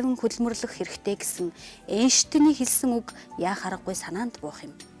зориг тавин хөдөлмөрлөх хэрэгтэй гэсэн Эйнштейний хэлсэн үг яа харахгүй санаанд буух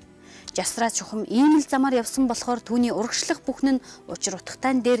юм. Жасрай чухам ийм л замаар явсан болохоор түүний урагшлах бүхэн нь учир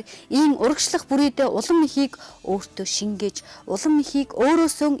утгатай дээр ийм урагшлах бүрийдээ улам ихийг өөртөө шингээж, улам ихийг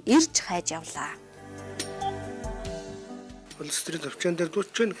өөрөөсөө ирж хайж явлаа. улс төрийн төвчөн дээр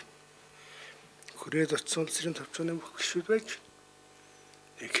дүүч байна. Хүрээд очсон улс төрийн төвчөний бүх гишүүд байж.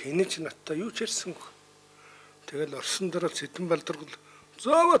 Хинэж надтай юу ч ярьсангүй. Тэгэл орсон дараа Сэдэн Балдаргал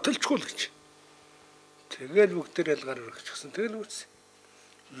зоогоо төлчихгүй гэж. Тэгэл бүгдээр ялгаар өргөчихсөн. Тэгэл үз.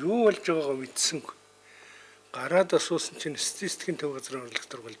 Юу болж байгаагаа мэдсэнгүй. Гараад асуусан чинь статистикийн төв газрын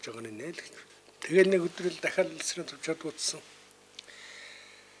орлогтор болж байгаа нь нэ л гэж. Тэгэл нэг өдөр л дахиад улс төрийн төвчөд утсан.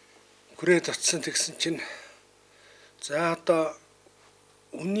 Хүрээд очсон тэгсэн чинь за одоо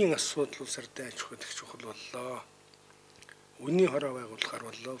үнийн асуудал улсартай аж ахуйд их чухал боллоо. Үнийн хороо байгуулахар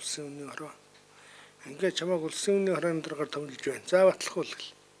боллоо. Улсын үнийн хороо. Ингээд чамайг улсын үнийн хорооны дараагаар томилж байна. За батлахгүй л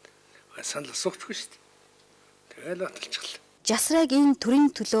гэл. Санал асуухгүй шүү дээ. Тэгэл баталчихлаа. Жасрайгийн төрийн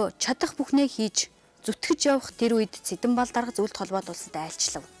төлөө чадах бүхнээ хийж зүтгэж явах тэр үед Сэдэн Балдарга зөвлөлт холбоот улсад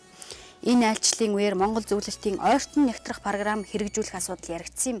айлчлав. Энэ айлчлалын үеэр Монгол зөвлөлтийн ойртон нэвтрэх програм хэрэгжүүлэх асуудал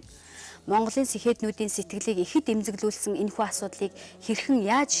яригдсан юм. Монголын сэхэднүүдийн сэтгэлийг ихэд эмзэглүүлсэн энэхүү асуудлыг хэрхэн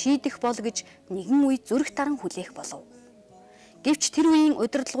яаж шийдэх бол гэж нэгэн үе зүрх даран хүлээх болов. Гэвч тэр үеийн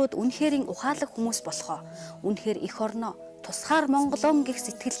удирдлагууд үнэхээр ухаалаг хүмүүс болохоо үнэхээр эх орноо тусгаар Монголон гэх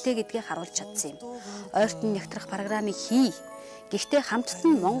сэтгэлтэй гэдгийг харуулж чадсан юм. Ойртон нэвтрэх програмыг хий. Гэхдээ хамтд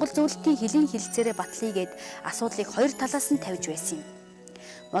нь Монгол зөвлөлтийн хөлийн хилцээрээ батлıyгээд асуудлыг хоёр талаас нь тавьж байсан юм.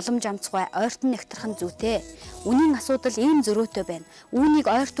 Боломж амцгай ойртон нэвтрэх нь зүйтэй. Үнийн асуудал ийм зөрөөтэй байна. Үүнийг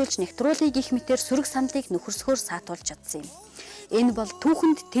ойртуулж нэвтрүүлъя гэх мэтээр сөрөг саналыг нөхөрсгөөр саатуулж чадсан юм. Энэ бол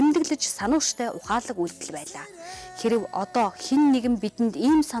түүхэнд тэмдэглэж санууштай ухаалаг үйлдэл байлаа. Хэрв одоо хэн нэгэн бидэнд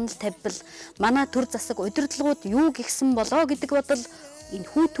ийм санал тавьбал манай төр засаг удирдлагууд юу гихсэн болоо гэдэг бодол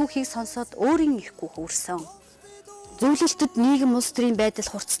энэхүү түүхийг сонсоод өөрийн ихгүй хөвөрсөн. Зөвлөлтөд нийгэм улс төрийн байдал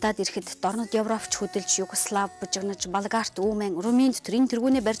хурцтаад ирэхэд дорнод Европч хөдөлж Югослав бужигнаж Болгарт Үүмэн Румынд төрийн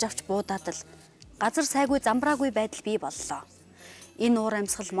тэргүүнээ барьж авч буудаад л газар сайгүй замбраагүй байдал бий боллоо. Энэ уур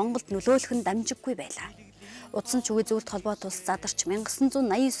амьсгал Монголд нөлөөлөх нь дамжиггүй байлаа. Удсан ч үгүй зөвлөлт холбоот улс задарч 1989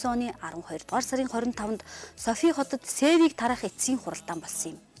 оны 12 дугаар сарын 25-нд Софи хотод Севийг тарах эцсийн хуралдаан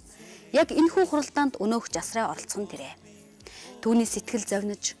болсон юм. Яг энэхүү хуралдаанд өнөөх Жасрай оролцсон тэрэ. Түүний сэтгэл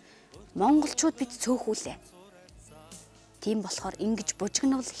зовниж монголчууд бид цөөхүүлээ. Тийм болохоор ингэж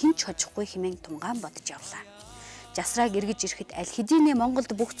бужигнавал хинч хожихгүй хэмээн тунгаан бодож явлаа. Жасрайг эргэж ирэхэд аль хэдийнэ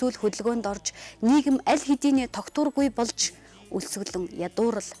Монголд бүх зүйл хөдөлгөөнд орж нийгэм аль хэдийнэ тогтворгүй болж өлсгөлөн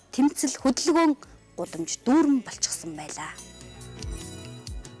ядуурал тэмцэл хөдөлгөөн гудамж дүүрэн болчихсон байлаа.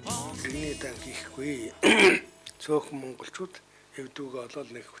 Тэрний дан хийхгүй цөөхөн монголчууд эвдүүгээ олоод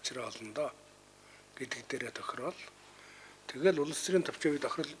нэг хүчрээ олно доо гэдэг дээрээ тохирол. Тэгэл улс төрийн төвчөөд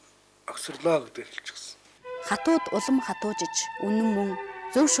огсрлоо гэдэг хэлчихсэн. Хатууд улам хатуужиж үнэн мөн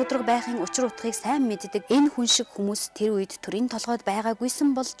зөв шудраг байхын учир утгыг сайн мэддэг энэ хүн шиг хүмүүс тэр үед төрийн толгойд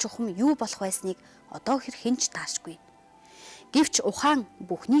байгаагүйсэн бол чухам юу болох байсныг одоо хэр хинч таашгүй. Гэвч ухаан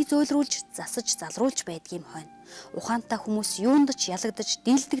бүхнийг зөөлрүүлж засаж залруулж байдгийм хойно. Ухаантай хүмүүс юунд ч ялагдаж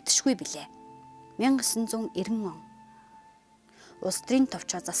дийлдэгдэшгүй билээ. 1990 он. Улс төрийн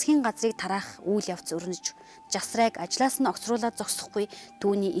товчоо засгийн газрыг тараах үйл явц өрнөж Жасрайг ажлаас нь огцруулаад зогсохгүй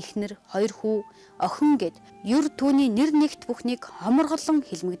түүний эхнэр, хоёр хүү, охин гэд юр түүний нэр нэгт бүхнийг хоморголон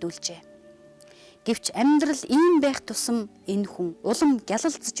хэлмэгдүүлжээ. Гэвч амьдрал ийм байх тусам энэ хүн улам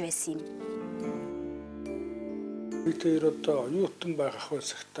гялалзж байсан юм. Би тэр одоо оюутан байх ах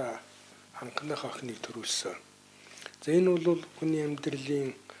байсагта анхных охиныг төрүүлсэн. За энэ бол хүний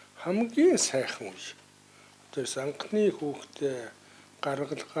амьдралын хамгийн сайхан үе. Тэрс анхны хүүхдээ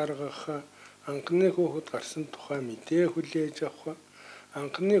гаргах, анхны хүүхэд гарсан тухай мэдээ хүлээж авах,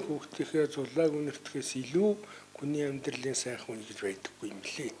 анхны хүүхдийнхээ зулааг үнэртгэхээс илүү хүний амьдралын сайхан үе гэж байдаггүй юм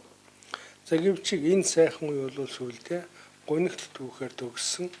лээ. За гэвч энэ сайхан үе бол сүүлдээ гонигт түүхээр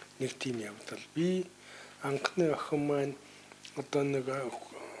төгссөн нэг тийм явдал. Би анхны охин маань одоо нэг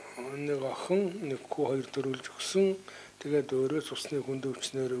охин, нэг хүү хоёр төрүүлж өгсөн. Тэгээд өөрөө цусны хүнд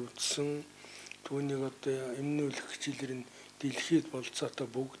өвчнөөр өвдсөн. Түүнийг одоо эмнүүлэх хичээлээр нь дэлхийд болцоотой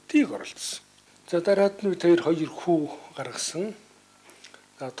бүгдийг оролцсон. За дараад нь хоёр хүү гаргасан.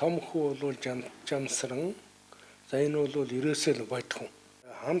 За том хүү бол жамсран. За энэ бол ерөөсөө бодхон.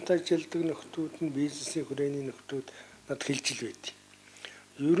 Хамт ажилладаг нөхдүүд нь бизнесийн хүрээний нөхдүүд над хэлжил байдیں۔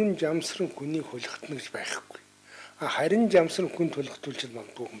 Ер нь жамсран хүнийг хулигтна гэж байхгүй. Харин жамсран хүн тулгтуулж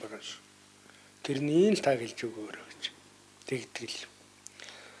магадгүй хүн байгаа шүү. Тэрний л таг хэлж өгөөрэй гэж тэгтгэл.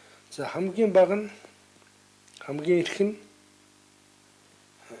 За хамгийн бага нь хамгийн их нь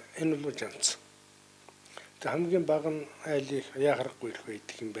энэ бол жанц. За хамгийн бага нь айлыг яахарахгүй ирэх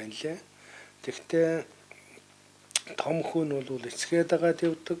байдаг юм байна лээ. Тэгтээ том хүн бол эцгээд дагаад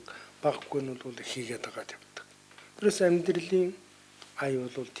явдаг, баггүй нь бол хийгээд дагаад явдаг. Тэрс амьдралын ай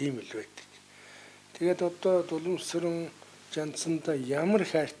бол тийм л байдаг. Тэгээд одоо дулмсран жанцсандаа ямар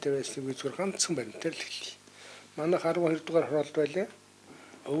хайртай байсныг зүгээр ганцхан баримтаар л хэлье. манайх 12 дугаар хороолт байлаа.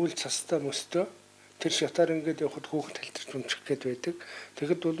 Өвөл цастай мөстөө тэр шатаар ингээд явхад хүүхэд талтарч унчих гээд байдаг.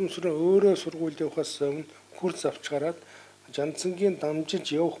 Тэгэхэд уламжлал өөрөө сургууль явахаас өмнө курс авч гараад Жанцангийн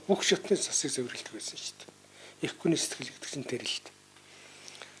дамжиж явах бүх шатны цасыг зөвөрлөдөг байсан шүү дээ. Их хүний сэтгэл гэдэг чинь тэр л дээ.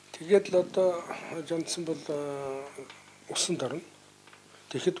 Тэгээд л одоо Жанцсан бол усанд орно.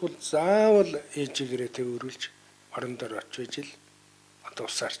 Тэгэхэд бол заавал ээжигээрээ төвөрүүлж орон дээр очиж ил одоо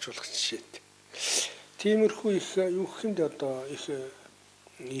ус арчуулах жишээд. Тиймэрхүү их юу гэх юм бэ одоо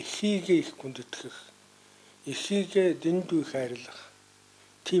ихийгээ их гүндэтгэх, ихийгээ дэндүү хайрлах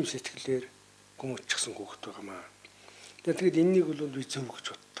тийм сэтгэлээр гүмөчсөн хүүхэд байгаамаа. Тэгээд энэнийг бол би зөв гэж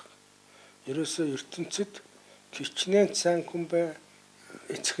боддог. Ерөөсөө ертөнцид кичнээн сайн хүн бай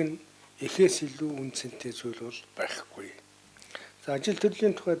эцэг нь эхээс илүү үнцэнтэй зүйл бол байхгүй. За ажил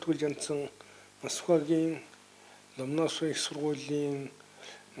төрлийн тухай тэгвэл Жанцсан Москвагийн Ломноос их сургуулийн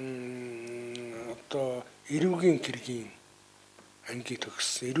одоо эрүүгийн гэргийн анги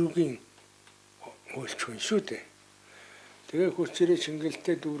төгссөн эрүүгийн хуульч хүн шүү дээ. Тэгээ хүчээрээ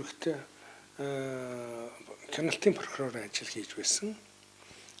шингэлтэй дүүрэгтэй Каналтын прокурор ажил хийж байсан.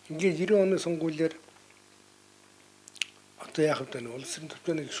 Ингээд 90 оны сонгуулиар одоо яах вэ? Улсын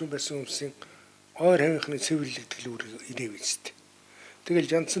төвчний гишүүн байсан хүмүүсийн ойр хавийнхны цэвэрлэгдэл ирээв үстэ.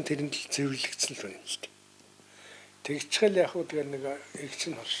 Тэгэл Жанцсан тэрэнд л цэвэрлэгдсэн л байна шүү дээ. Тэгчхэл яах вэ? Тэгээ нэг эгч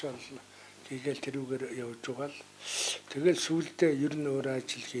нь хоршоол хийгээл тэрүүгээр явж байгаа л тэгэл сүүлдээ ер нь өөр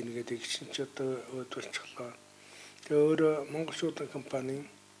ажил хийнэ гэдэг эгч нь ч одоо өөдөлцглоо. Тэгээ өөрөө Монгол шуудан компанийн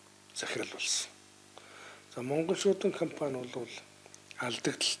захирал болсон. За Монгол шуудан компани бол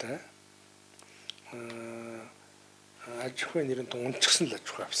алдагдaltaй аж ахуйн нэрэнд унчсан л аж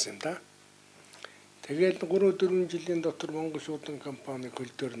ахуй авсан юм да. Тэгээд 3-4 жилийн дотор Монгол шуудан компани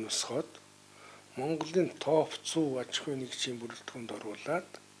хөл дээр нусгаад Монголын топ 100 аж ахуйн нэгжийн бүрэлдэхүүнд оруулаад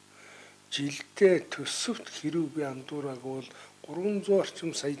жилдээ төсөвт хэрүү би андуураагүй бол 300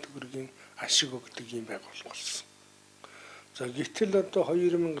 орчим сая төгрөгийн ашиг өгдөг юм байгуулах болсон. За гэтэл одоо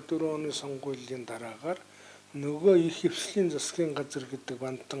 2004 оны сонгуулийн дараагаар нөгөө их хвслийн засгийн газар гэдэг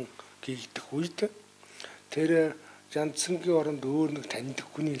бантан гийгдэх үед тэр Жанцангийн оронд өөр нэг таньдаг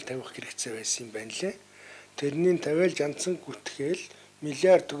хүний л тавих хэрэгцээ байсан юм байна лээ. Тэрний тавиал Жанцсан гүтгээл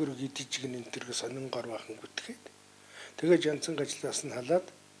миллиард төгрөг идэж гин энэ төргө сонингоор бахан гүтгээд тэгээ Жанцсан ажлаас нь халаад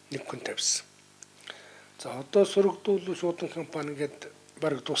нэг хүн тавьсан. За одоо сургадуулах шуудан компани гээд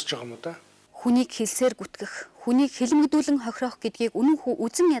бараг дуусч байгаа юм да. Хүнийг хэлсээр гүтгэх, хүнийг хилмигдүүлэн хохирох гэдгийг үнэн хүү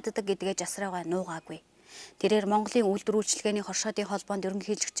үзэн яддаг гэдгээ Жасрайгаа нуугаагүй. Тэрээр Монголын үйлдвэр үйлчилгээний хоршоодын холбоонд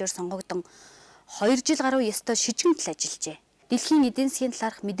ерөнхийлөгчөөр сонгогдсон 2 жил гаруй ёстой шижигнэл ажиллажээ. Дэлхийн эдийн засгийн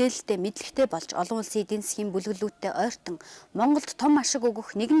талаарх мэдээлэлтэй мэдлэгтэй болж олон улсын эдийн засгийн бүлэглүүдтэй ойртон Монголд том ашиг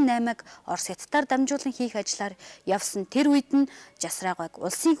өгөх 1.8-ыг Орос хятадаар дамжуулан хийх ажлаар явсан тэр үед нь Жасрайгааг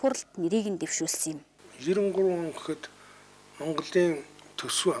улсын хурлд нэрийг нь дэвшүүлсэн юм. 93 он гэхэд Монголын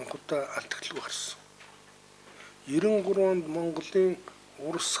төсвөө анхудаа алдагдлаг гарсан. 93 онд Монголын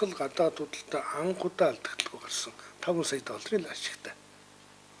урсгал гадаад худалдаа анхудаа алдагдлаг гарсан. 5 сая долларын ашигтай.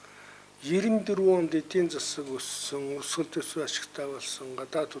 94 онд эдийн засаг өссөн, урсгал төсвөө ашигтай болсон,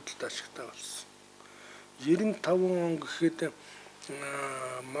 гадаад худалдаа ашигтай болсон. 95 он гэхэд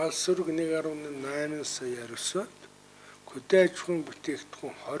мал сүрэг 1.8 саяар өсөд, хөдөө аж ахуйн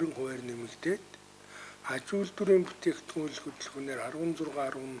бүтээгдэхүүн 20% нэмэгдээд, аж үйлдвэрийн бүтээгдэхүүн хөдөлгөөнөөр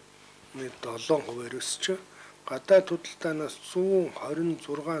 16.7% өсч, гадаад худалдаанаас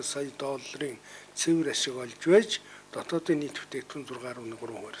 126 сая долларын цэвэр ашиг олж байж, дотоодын нийт бүтээгдэхүүн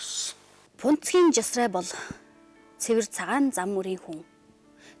 6.3% өссөн. Пунцгийн Жасрай бол цэвэр цагаан зам мөрийн хүн.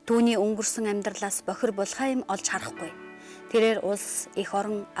 Түүний өнгөрсөн амьдралаас бохир булхаа юм олж харахгүй. Тэрээр улс, эх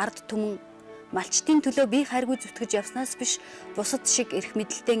орон, ард түмэн малчтын төлөө бие хайргүй зүтгэж явснаас биш бусад шиг эрх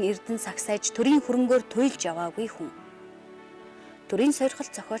мэдэлтэн эрдэн сагсайж төрийн хөрөнгөөр туйлж яваагүй хүн. Төрийн сойрхол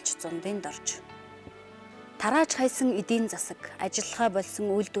зохиолч зундын дорж. Тарааж хайсан эдийн засаг, ажиллахаа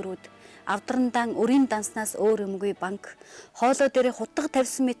болсон үйлдвэрүүд, авдрандаан өрийн данснаас өөр өмгүй банк, хоолой дээр хутга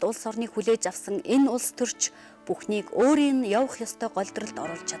тавьсан мэт улс орныг хүлээж авсан энэ улс төрч бүхнийг өөрийн явах ёстой голдролд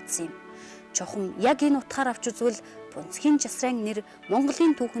оруулж чадсан юм. Чухам яг энэ утгаар авч үзвэл Пунцгийн Жасрайн нэр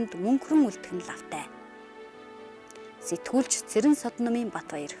Монголын түүхэнд мөнхрөн үлдэх нь лавтай. Сэтгүүлч Цэрэн Содномын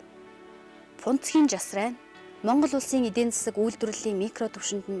Батбаяр. Пунцгийн Жасрайн Монгол улсын эдийн засаг үйлдвэрлэлийн микро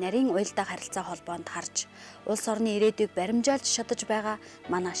түвшинд нарийн уялдаа харилцаа холбоонд харж, улс орны ирээдүйг баримжаалж чадаж байгаа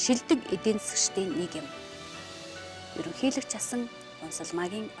манай шилдэг эдийн засагчдын нэг юм. Ерөнхийлөгч асан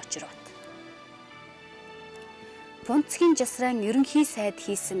Унсалмаагийн очир бат. Пунцгийн Жасрайн ерөнхий сайд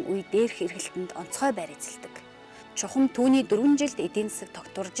хийсэн үе дээрх эргэлтэнд онцгой байр эзэлдэг. Чухам түүний 4 жилд эдийн засаг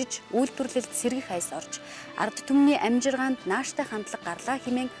тогтворжиж, үйлдвэрлэлд сэргэх хайс орж, ард түмний амжиргаанд нааштай хандлага гарлаа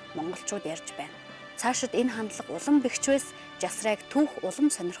хэмээн монголчууд ярьж байна. Цаашид энэ хандлага улам бэхжвээс Жасрайг түүх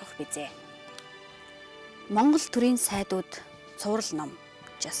улам сонирхох бизээ. Монгол төрийн сайдууд цуврал ном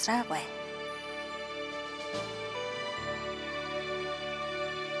Жасрай гуай.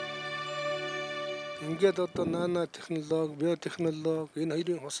 Ингээд одоо нано технологи, биотехнологи энэ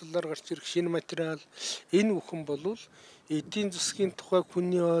хоёрын хослолоор гарч ирэх шинэ материал энэ бүхэн болвол эдийн засгийн тухай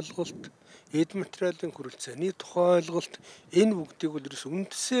хүний ойлголт, эд материалын хүрэлцээний тухай ойлголт энэ бүгдийг бол ерөөс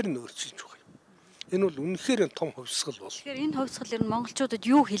үндсээр нь өөрчилж байгаа юм. Энэ бол үнэхээр том хувьсгал бол. Тэгэхээр энэ хувьсгал ер нь монголчуудад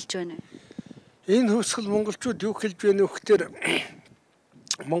юу хэлж байна вэ? Энэ хувьсгал монголчууд юу хэлж байна вэ гэхээр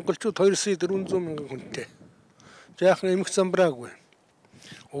монголчууд 2,400,000 хүнтэй. Жаахан эмх замбраагүй.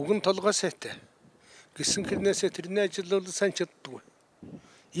 Уг нь толгой сайтай. Гисэн хэрнээсээ тэрний ажиллал сайн чаддгүй.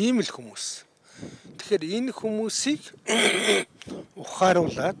 Ийм л хүмүүс. Тэгэхээр энэ хүмүүсийг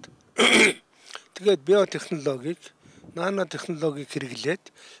ухааруулад тэгээд биотехнологиг, нанотехнологиг хэрэглээд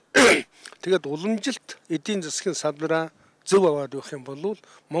тэгээд уламжилт эдийн засгийн салбараа зөв аваад явах юм бол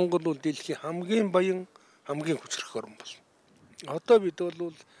Монгол бол дэлхийн хамгийн баян, хамгийн хүчрэх орн бол. Одоо бид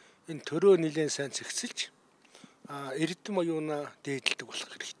бол энэ төрөө нэлээд сайн зэгцэлж эрдэм оюунаа дээдэлдэг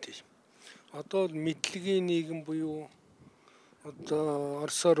болох хэрэгтэй. Одоо мэдлэгийн нийгэм буюу одоо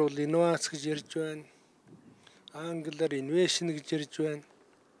орсоор бол инновац гэж ярьж байна. Англиар инновашн гэж ярьж байна.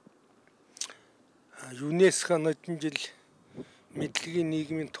 ЮНЕСКО нодон жил мэдлэгийн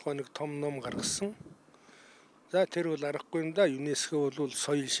нийгмийн тухай нэг том ном гаргасан. За тэр бол аргагүй юм да. ЮНЕСКО бол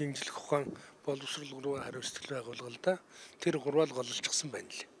соёл шинжлэх ухаан боловсрол гурван хариу сэтгэл байгууллага л да. Тэр гурвал голжчихсан байна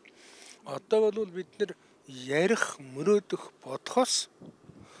лээ. Одоо бол бид нэр ярих, мөрөөдөх, бодхоос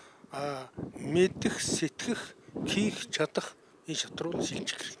мэдэх, сэтгэх, хийх, чадах энэ шатрууд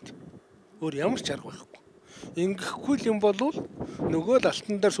шилжих хэрэгтэй. Өөр ямар ч арга байхгүй. Ингэхгүй юм бол нөгөө л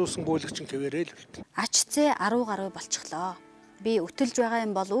алтан дээр суусан гуйлагч хэвээрээ л үлдэнэ. Ачцээ 10 гаруй болчихлоо. Би өтөлж байгаа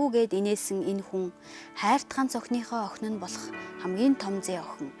юм болов уу гэд инээсэн энэ хүн хайртгаан цохныхоо охин нь болох хамгийн том зээ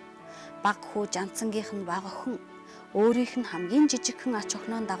охин. Баг хүү жанцангийнх нь баг охин. Өөрийнх нь хамгийн жижигхэн ач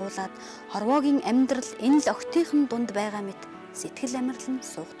охиноо дагуулад хорвоогийн амьдрал энэ л охтынхын дунд байгаа мэт сэтгэл амарлан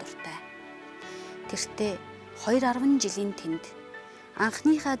суух дуртай. Тэртээ 2-10 жилийн тэнд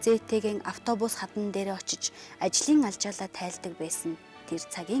анхныхаа зээтэйгэн автобус хадан дээр очиж ажлын алжаалаа тайлдаг байсан тэр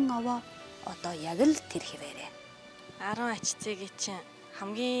цагийн овоо одоо яг л тэр хэвээрээ. 10 ачцээгийн чинь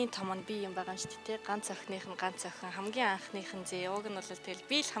хамгийн том нь би юм байгаа юм шүү дээ. Ганц охиных нь ганц охин, хамгийн анхных нь зээ. Уг нь бол тэгэл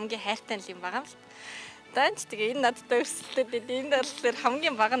би л хамгийн хайртай юм байгаа юм л. Даанч тэгээ энэ надтай өрсөлдөд энэ бол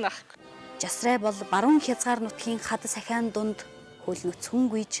хамгийн бага нь байхгүй. Жасрай бол баруун хязгаар нутгийн хад сахиан дунд хөл нүцгэн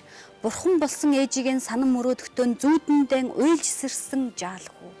гүйж бурхан болсон ээжигийн санан мөрөөдөгтөө зүүдэндээ уйлж сэрсэн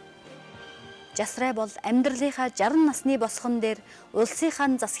жаалхүү. Жасрай бол амьдралынхаа 60 насны босгон дээр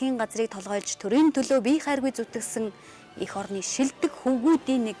улсынхаа засгийн газрыг толгойлж төрийн төлөө бие хайргүй зүтгэсэн эх орны шилдэг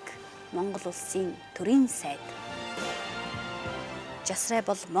хөвгүүдийн нэг Монгол улсын төрийн сайд. Жасрай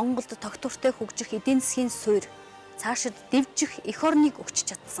бол Монголд тогтвортой хөгжих эдийн засгийн суурь, цаашид дэвжих эх орныг өгч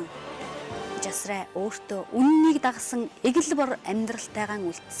чадсан. Жасрай өөртөө үннийг дагсан эгэл бор амьдралтайгаан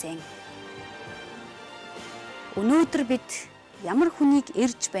үлдсэн. Өнөөдөр бид ямар хүнийг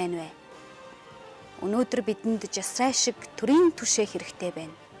ирж байна вэ? Өнөөдөр бидэнд Жасрай шиг төрийн түшээ хэрэгтэй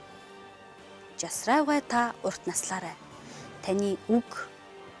байна. Жасрай гуай та урт наслаарай. Таны үг,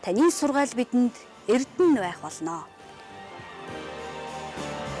 таны сургаал бидэнд эрдэнэ байх болно.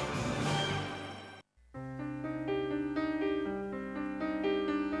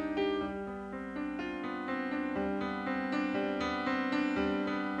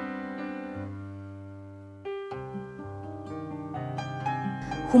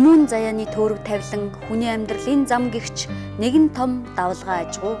 Хүмүүн заяаны төөрөг тавилан хүний амьдралын зам гихч нэгэн том давлгаа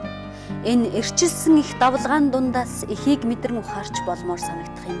ажгуу. Энэ эрчилсэн их давлгаан дундаас эхийг мэдрэн ухаарч болмоор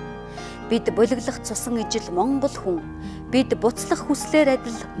санагдах юм. Бид булиглах цусан ижил Монгол хүн. Бид буцлах хүслээр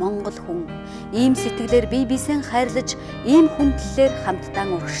адил Монгол хүн. Ийм сэтгэлээр бие биесээ хайрлаж, ийм хүндлэлээр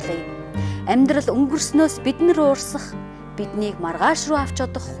хамтдаа урагшлая. Амьдрал өнгөрснөөс бид нар уурсах, биднийг маргааш руу авч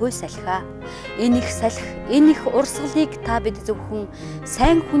одох хуй салхиа. Энэ их салхи, энэ их урсгалыг та бид зөвхөн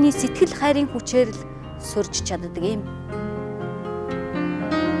сайн хүний сэтгэл хайрын хүчээр л сурж чаддаг юм.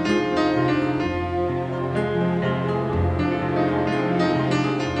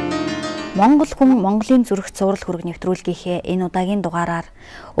 Монгол хүн Монголын зүрх цуврал хүрэг нэвтрүүлгийнхээ энэ удаагийн дугаараар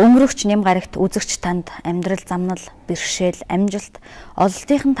өнгөрөгч нэм гарагт үзэгч танд амьдрал замнал, бэрхшээл, амжилт,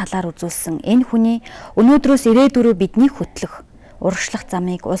 ололтын талаар үзүүлсэн энэ хүний өнөөдрөөс ирээдүрөө биднийг хөтлөх, урагшлах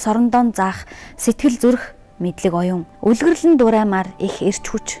замыг улс орондоо заах сэтгэл зүрх, мэдлэг оюун, үлгэрлэн дураймаар их эрч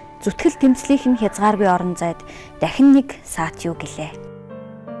хүч, зүтгэл тэмцлийнх нь хязгааргүй орон зайд дахин нэг саат юу гэлээ.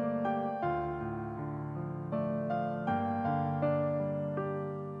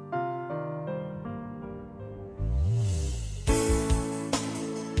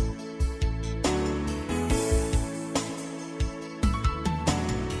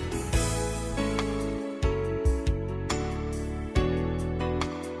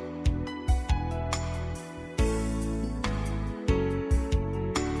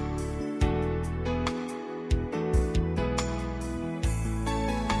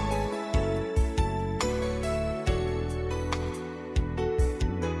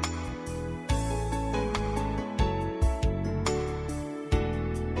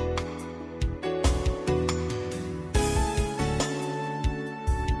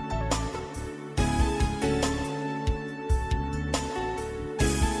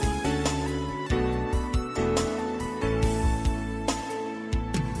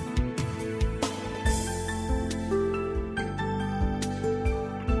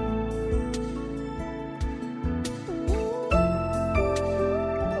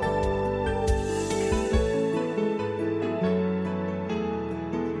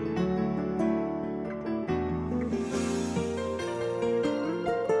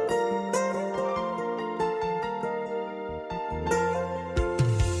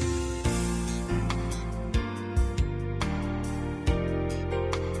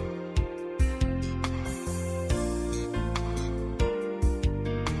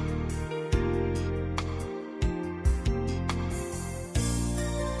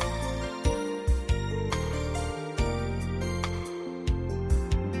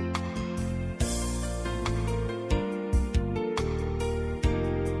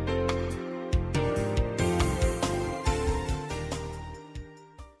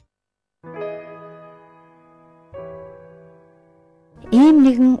 Ийм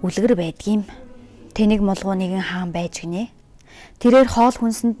нэгэн үлгэр байдгийм. Тэнийг молгоо нэгэн хаан байж гинэ. Тэрээр хоол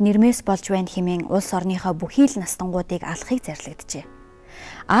хүнсэнд нэрмээс болж байна хэмээн улс орныхоо бүхий л настангуудыг алахыг зарлигджээ.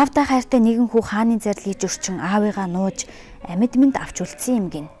 Аавдаа хайртай нэгэн хүү хааны зарлиг зөрчин аавыгаа нууж амьд мэнд авч үлдсэн юм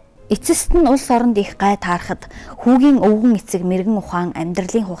гин. Эцэст нь улс оронд их гай таарахад хүүгийн өвгөн эцэг мэрэгэн ухаан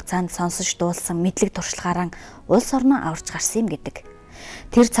амьдралын хугацаанд сонсож дуулсан мэдлэг туршлагаараа улс орноо аварч гарсан юм гэдэг.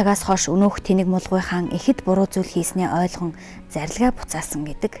 Тэр цагаас хойш өнөөх тэнэг мулгуй хаан ихэд буруу зүйл хийснээ ойлгон зарлигаа буцаасан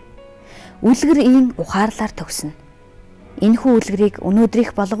гэдэг. Үлгэр ийн ухаарлаар төгснө. Энэхүү үлгэрийг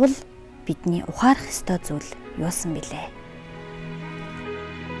өнөөдрийнх болгол бидний ухаарах ёстой зүйл юусан бilé.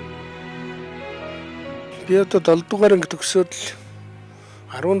 Би одоо 7 дугаар анги төгсөөд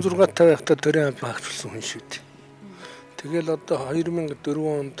 16 та байхдаа төрийн амт багцуулсан хүн шүү дээ. Тэгэл одоо 2004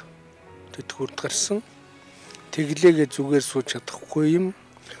 онд тэтгэврт гарсан. Тэглээгээ зүгээр сууж чадахгүй юм.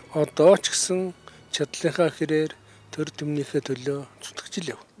 Одоо ч гэсэн чадлынхаа хэрээр төр төмнийхээ төлөө зүтгэж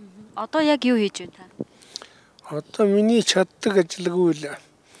л яв. Одоо яг юу хийж байна та? Одоо миний чаддаг ажилгүй л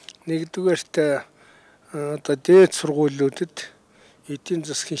нэгдүгээрт одоо дээд сургуулиудад эдийн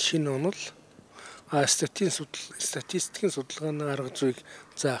засгийн шинэ онол статистикийн судалгааны арга зүйг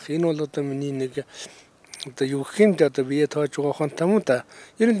заах. Энэ бол одоо миний нэг одоо юу гэхэнд одоо бие тоож байгаа хон там уу да.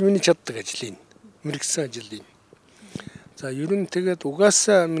 Ер нь миний чаддаг ажил юм. Мэргэсэн ажил юм. За ер нь тэгээд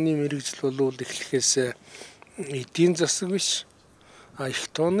угаасаа миний мэргэжил бол эхлэхээс эдийн засаг биш их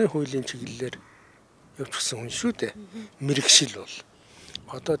тооны хуулийн чиглэлээр явчихсан хүн шүү дээ. Мэргэшил бол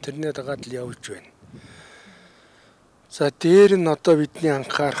одоо тэрнээ дагаад л явж байна. За дээр нь одоо бидний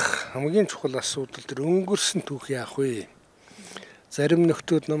анхаарах хамгийн чухал асуудал тэр өнгөрсөн түүх яах вэ? Зарим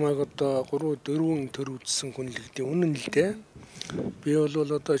нөхдүүд намайг одоо 3-4 төр үзсэн хүнлэгдээ үнэн л дээ. Би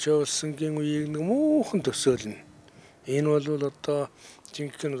бол одоо Шовлсонгийн үеийг нэг муухан төсөөлнө. Энэ бол одоо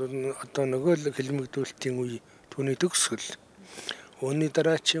жинхэнэ одоо нөгөө л хэлмэгдүүлэлтийн үе түүний төгсгөл. Үүний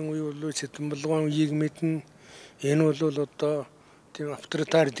дараачийн үе бол Сэтэнбулгын үеийг мэднэ. Энэ бол одоо тийм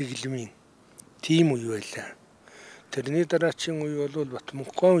авторитар дэглэмийн тийм үе байлаа. Тэрний дараачийн үе бол Бат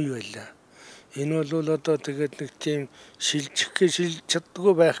Монголын үе байлаа. Энэ бол одоо тэгээд нэг тийм шилжих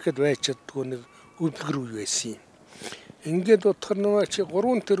чаддгүй байх гэд байж чаддгүй нэг үлгэр үе байсан юм. Ингээд бодохоор нөгөө чи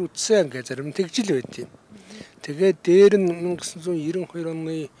 3 төр үтсэн ингээ зарим тэгжил байт юм. Тэгээд дээр нь 1992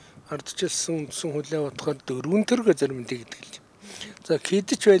 оны ардчилсан үндсэн хуулиа бодохоор 4 төргө зарим тэгдэг. За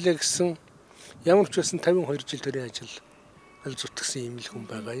хидэж байлаа гэсэн ямар ч байсан 52 жил төрийн ажил зүтгэсэн юм л хүн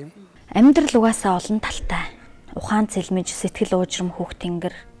байгаа юм. Амьдрал угаасаа олон талтай. Ухаан цэлмэж сэтгэл уужрам хүүх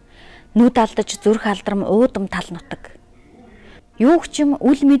тэнгэр нүд алдаж зүрх алдрам уудам тал нутаг. Юу чим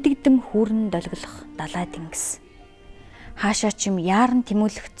үл мэдэгдэм хүүрэн долгилох далай тэнгис. Хаашаа чим яаран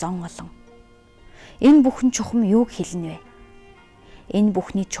тэмүүлэх зон олон. Энэ бүхэн чухам юуг хэлнэ вэ? Энэ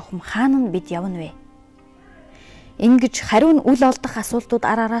бүхний чухам хаана нь бид явна вэ? Ингэж хариу нь үл олдох асуултууд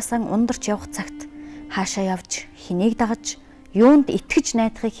арараасаа ундарч явах цагт хаашаа явж хэнийг дагаж юунд итгэж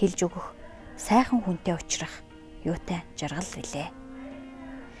найдахыг хэлж өгөх сайхан хүнтэй уулзрах юутай жаргал билээ.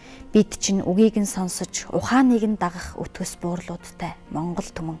 Бид чинь үгийг нь сонсож ухааныг нь дагах өтгөс буурлуудтай Монгол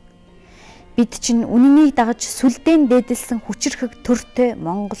түмэн. Бид чинь үнэнийг дагаж сүлдээн дээдэлсэн хүчрхэг төртэй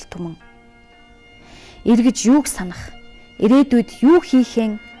Монгол түмэн. Эргэж юуг санах, ирээдүйд юу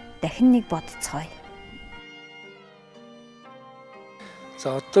хийхэн дахин нэг бодцгоё.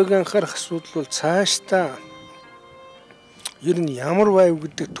 За одоогийн анхаарах асуудал бол цаашдаа ер нь ямар байв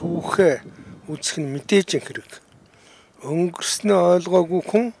гэдэг түүхээ үзэх нь мэдээж хэрэг. Өнгөрснөө ойлгоогүй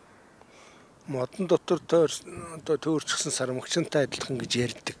хүн модон дотор одоо төөрчсөн сармагчантай адилхан гэж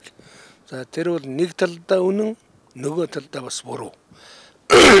ярьдаг. За тэр бол нэг талдаа үнэн, нөгөө талдаа бас буруу.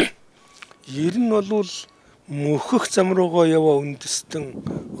 Ер нь бол мөхөх зам руугаа яваа үндэстэн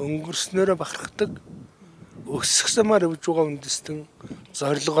өнгөрснөөрөө бахархдаг. Өсөх замаар явж байгаа үндэстэн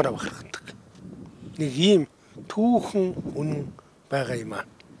зорилгоороо бахархдаг. Нэг ийм түүхэн үнэн байгаа юм аа.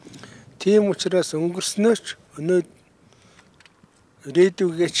 Тийм учраас өнгөрснөөч өнөө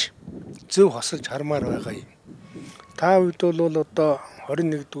ирээдүгээс зөв хосолж хармаар байгаа юм. Та үед бол одоо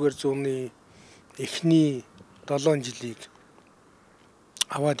 21-р зууны эхний 7 жилийг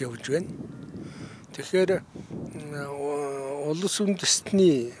аваад явж байна. Тэгэхээр улс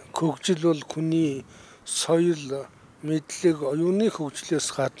үндэстний хөгжил бол хүний соёл, мэдлэг, оюуны хөгжлөөс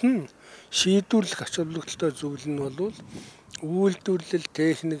гадна шийдвэрлэх ач холбогдолтой зүйл нь бол үйлдвэрлэл,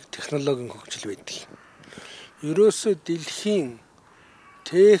 техник, технологийн хөгжил байдаг. Ерөөсөө дэлхийн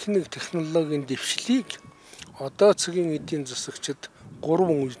техник, технологийн дэвшлийг одоо цагийн эдийн засагчид 3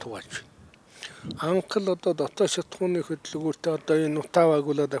 үе хувааж байна. Анх л одоо дотоод шатхууны хөдөлгөөртөө одоо энэ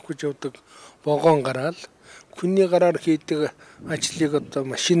утааваагуулаад авчиж явдаг вагон гараал хүний гараар хийдэг ажлыг одоо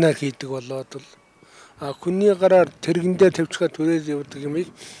машинаар хийдэг болоод л Хүний гараар тэргэндээ тавьчихад түрээд явдаг юмыг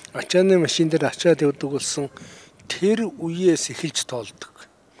ачааны машин дээр ачаад явдаг болсон тэр үеэс эхэлж тоолдог.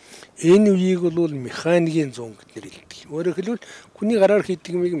 Энэ үеийг бол механикийн зүүн гэднээр хэлдэг. Өөрөөр хэлбэл хүний гараар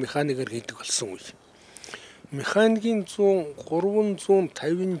хийдэг юмыг механикаар хийдэг болсон үе. Механикийн зүүн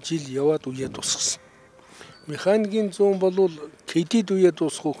 350 жил яваад үе тусгасан. Механикийн зүүн бол кэдэд үе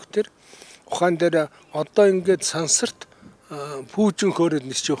дуусах гэхээр ухаан дээр одоо ингээд сансарт пүүжин хөөрөд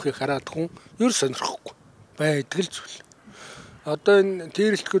нисч явахыг хараад хүн ер сонирхгүй байдаг л зүйл. Одоо энэ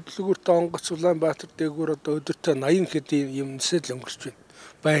тэрэлт хөдөлгөөрт онгоц Улаанбаатар дээгүүр одоо өдөртөө 80 хэд юм нисэл өнгөрч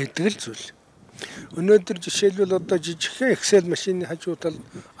байдаг л зүйл. Өнөөдөр жишээлбэл одоо жижигхэн Excel машины хажуу талд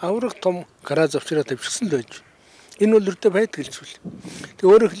авраг том гараж авчраа тавьчихсан л байж. Энэ бол өртөө байдаг л зүйл. Тэг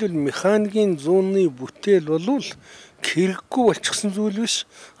өөрөөр хэлбэл механикийн зүүнний бүтээл болвол хэрэггүй болчихсон зүйл биш.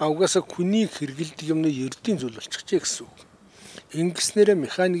 Угаасаа хүнийг хэрэгэлдэг юмны ердийн зүйл болчихжээ гэсэн үг. Ингэснээрээ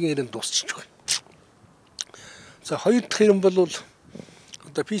механикийн хэрэг дуусчих байна. За хоёр дахь хэрэм бол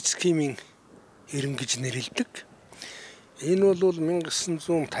одоо физикийн хэрэг гэж нэрлэдэг. Энэ бол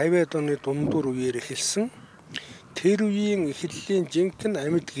 1950-аад оны дундуур үеэр эхэлсэн. Тэр үеийн эхлэлийн жинхэнэ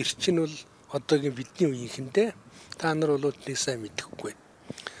амьд гэрч нь бол одоогийн бидний үеийнхэндээ та нар бол нэг сайн мэдэхгүй.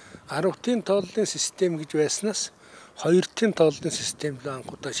 10-ын тооллын систем гэж байснаас 2-ын тооллын систем рүү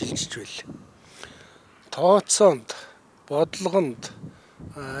анхудаа шилжиж байл. Тооцоонд, бодлогонд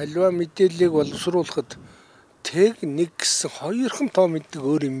аливаа мэдээллийг боловсруулахад тэг нэг гэсэн хоёрхан тоо мэддэг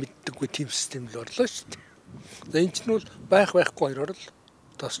өөр юм мэддэггүй тийм систем л орлоо шүү дээ. За энэ ч нь бол байхгүй хоёроор л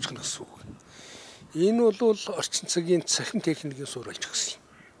тосчих нь гэсэн үг. Энэ бол орчин цагийн цахим техникийн суурь болж гисэн.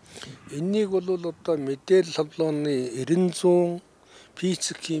 Энийг бол одоо мэдээлэл хавлооны 90-100,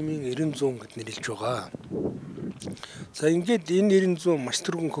 физик химийн 90-100 гэд нэрлэж байгаа. За ингээд энэ 90-100 маш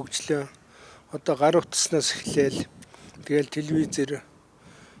түргэн хөгжлөө. Одоо гар утаснаас эхлээл тэгэл телевизэр,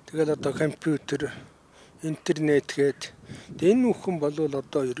 тэгэл одоо компьютер, интернет гээд энэ бүхэн бол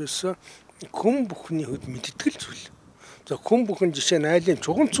одоо ерөөсөө хүн бүхний хувьд мэддэг л зүйл. За хүн бүхэн жишээ нь айлын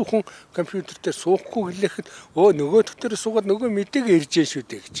чуган цүхэн компьютер дээр суухгүй гэлэхэд нөгөө төгтөр суугаад нөгөө мэдээг ирж шүү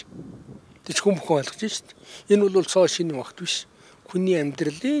дээ гэж. Тэг хүн бүхэн ойлгож шүү дээ. Энэ бол цоо шинэ вахт биш. Хүний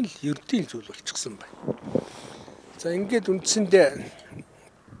амьдралын л ердийн зүйл болчихсон байна. За ингээд үндсэндээ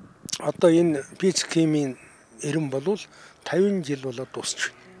одоо энэ физик химийн эрэм бол 50 жил болоод дуусч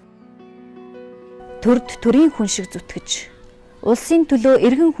байна. Төрд төрийн хүн шиг зүтгэж, улсын төлөө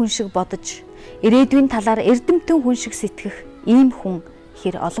эргэн хүн шиг бодож, ирээдүйн талаар эрдэмтэн хүн шиг сэтгэх ийм хүн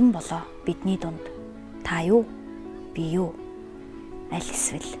хэр олон болоо бидний дунд. Та юу? Би юу? Аль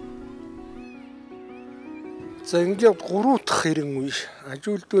эсвэл. За ингээд 3 дахь хэрэг үе, аж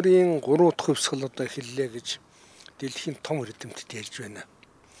үйлдвэрийн 3 дахь хөвсгөл одоо эхэллээ гэж дэлхийн том эрдэмтэд ярьж байна.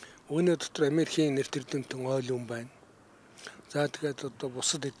 Үүний дотор Америкийн нэр эрдэмтэн ойлон байна. За тэгээд одоо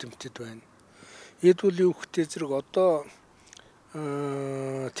бусад эрдэмтэд байна. Эд бол юу гэхтэй зэрэг одоо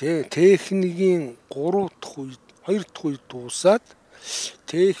техникийн 3 дахь үе, 2 дахь үе дуусаад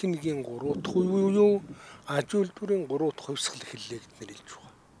техникийн 3 дахь үе юу, аж үйлдвэрийн 3 дахь хөвсгөл эхэллээ гэж нэрлэж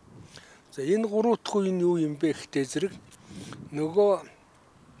байгаа. За энэ 3 дахь үе нь юу юм бэ гэхтэй зэрэг нөгөө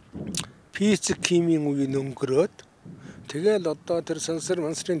физик химийн үе өнгөрөөд тэгэл одоо тэр сансар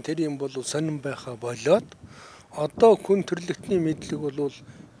мансрын тэр юм бол сонирн байхаа болоод одоо хүн төрлөختний мэдлэг бол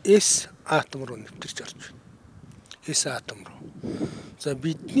S атом руу нэвтэрч орж байна. S атом руу. За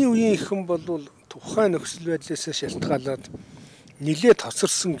бидний үеийн ихэн бол тухайн нөхцөл байдлаас шалтгаалаад нилээд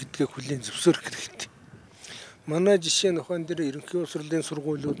хоцорсон гэдгээ хүлээн зөвшөөрөх хэрэгтэй. Манай жишээ нь ухаан дээр ерөнхий боловсролын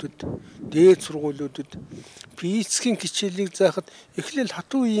сургуулиудад, дээд сургуулиудад физикийн хичээлийг заахад эхлээл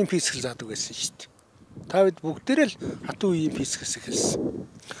хатуу үеийн физик заадаг байсан шүү дээ. Та бид бүгдээрээ л хатуу үеийн физикээс эхэлсэн.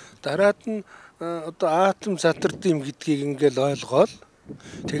 Дараад нь одоо атом задард юм гэдгийг ингээл ойлгоол.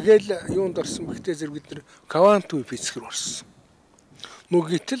 Тэгэл юунд орсон бэхтэй зэрэг бид нар квантын физик рүү орсон.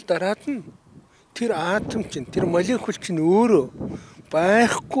 Нүгийтэл дараад нь тэр атом чинь, тэр молекул чинь өөрөө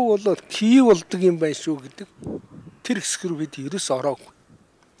байхгүй болоод кий болдог юм байна шүү гэдэг тэр хэсэг рүү бид ерөөс ороогүй.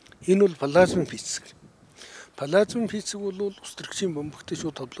 Энэ бол плазмын физик. Плазмын физик бол ус төрөгчийн бөмбөгтэй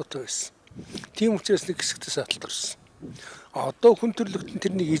шууд холбоотой байсан. Тийм учраас нэг хэсэгтээ саталт орсон. Одоо хүн төрлөختөнд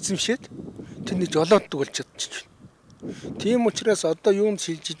тэрнийг эзэмшээд тэрний жолооддаг болж чадчих. Тийм учраас одоо юунд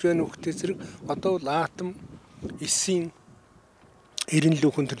шилжиж байна вэ гэхтэй зэрэг одоо бол атом, эсийн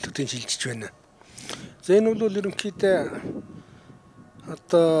эренлүү хүн төрлөختөнд шилжиж байна. За энэ бол ерөнхийдөө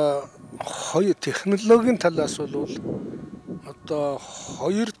одоо хоёр технологийн талаас бол одоо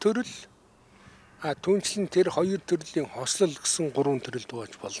хоёр төрөл түнчлэн тэр хоёр төрлийн хослол гэсэн 3 төрөл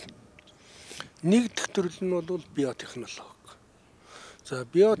дуаж болно. Нэг дэх төрөл нь бол биотехнологи. За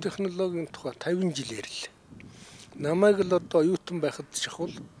биотехнологийн тухай 50 жил ярил. Намайг л одоо оюутан байхад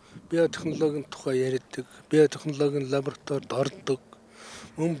чахвал биотехнологийн тухай ярьдаг, биотехнологийн лабораторид ордог,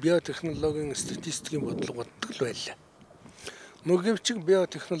 мөн биотехнологийн статистикийн бодлого боддог л байлаа. Мөгөвчг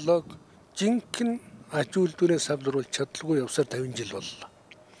биотехнологи жинхэнэ аж үйлдвэрийн савлруулж чадлагүй явсаар 50 жил боллоо.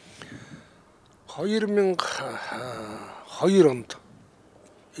 2002 онд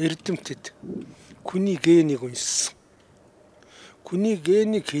Эрдэмтэд хүний генийг уншсан. Хүний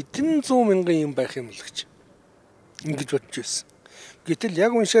генийг хэдэн зуун мянган юм байх юм л гэж ингэж бодож байсан. Гэтэл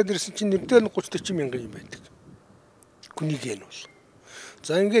яг уншаад ирсэн чинь нэрдэл 30-40 мянган юм байдаг. Хүний ген бол.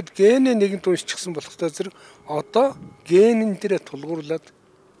 За ингээд генээ нэгэнт уншчихсан болохтой зэрэг одоо генэн дээрээ тулгуурлаад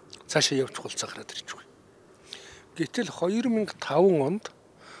цаашаа явж хулцаа гараад ирж байгаа. Гэтэл 2005 онд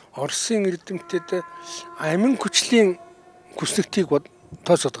Оросын эрдэмтэд амин хүчлийн хүснэгтийг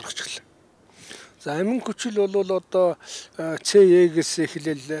тооцоод гаргачихлаа. За амин хүчил бол одоо C-ээс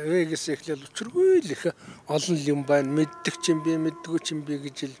эхлээл учиргүй л их олон юм байна. Мэддэг ч юм би, мэддэггүй ч юм би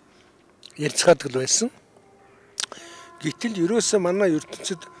гэж ярьцгаадаг л байсан. Гэтэл ерөөсөө манай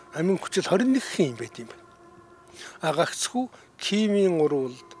ертөнцид амин хүчил 21 юм байт юм байна. Гагцхүү химийн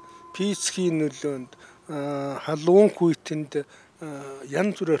урвалд, физикийн нөлөөнд, халуун хүйтэнд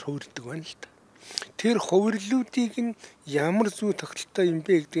янз бүрээр хувирдаг байна л да. Тэр хувирлуудыг нь ямар зүй тогтолтой юм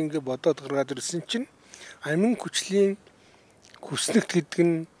бэ гэдгийг ингээд бодоод гаргаад ирсэн чинь амин хүчлийн хүснэгт гэдэг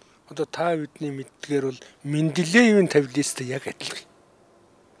нь одоо та бидний мэддгээр бол Менделеевийн тавилисттай яг адилхан.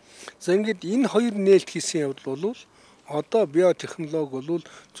 За ингээд энэ хоёр нээлт хийсэн явдал бол одоо биотехнологи бол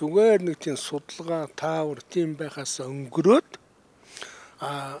зүгээр нэг тийм судалгаа таавар тийм байхаас өнгөрөөд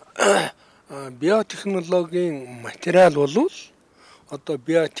биотехнологийн материал бол одоо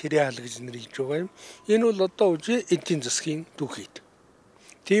биотериал гэж нэрлэж байгаа юм. Энэ бол одоо үгүй эдийн засгийн түүхийд.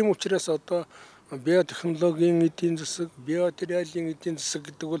 Тийм учраас одоо биотехнологийн эдийн засаг, биотериалын эдийн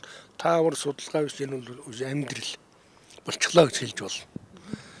засаг гэдэг бол таавар судалгаа биш, энэ бол амьдрал болчихлоо гэж хэлж болно.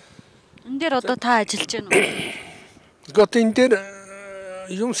 Энэ дээр одоо та ажиллаж байна уу? Одоо энэ дээр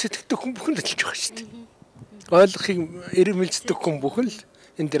юм сэтгэдэг хүн бүхэн л ажиллаж байгаа шүү дээ. Ойлгохыг эрмэлздэг хүн бүхэн л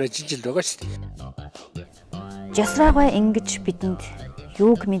энэ дээр ажиллаж байгаа шүү дээ. Жасрайгаа ингэж бидэнд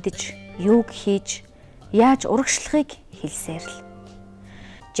юуг мэдж, юуг хийж, яаж урагшлахыг хэлсээр л.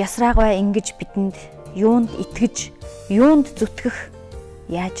 Жасрайгаа ингэж бидэнд юунд итгэж, юунд зүтгэх,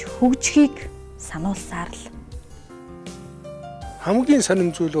 яаж хөгжихийг сануулсаар л. Хамгийн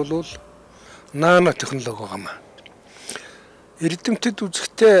сонин зүйл бол нано технологи гамаа. Эрдэмтэд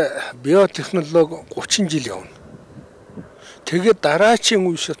үзэхдээ биотехнологи 30 жил явна. Тэгээд дараачийн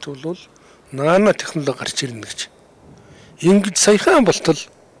үе шат бол нано технологи гарч ирнэ гэж. Ингэж саяхан болтол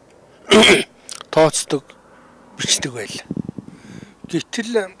тооцдог, бичдэг байлаа.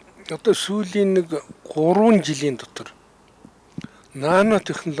 Гэтэл одоо сүүлийн нэг 3 жилийн дотор нано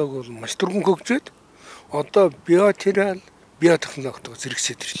технологи бол маш түргэн хөгжөөд одоо биотериал, биотехнологитойгоо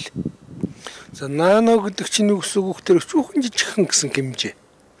зэрэгсээд ирлээ. За нано гэдэг чинь юу гэсэн үг вэ? Өчүүхэн жижигхэн гэсэн хэмжээ.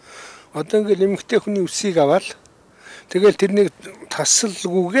 Одоо ингээл эмэгтэй хүний үсийг аваад тэгэл тэрнийг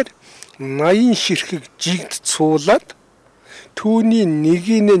таслалгүйгээр 80 ширхэг жигд цуулаад түүний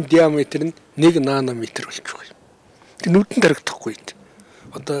нэгийн диаметр нь 1 нанометр болж байгаа юм. Тэр нүдэнд харагдахгүй.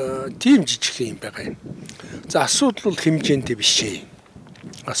 Одоо тийм жижиг юм байгаа юм. За асуудал бол хэмжээндээ биш ээ.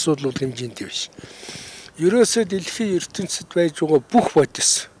 Асуудал бол хэмжээндээ биш. Ерөөсөө дэлхийн ертөнцид байж байгаа бүх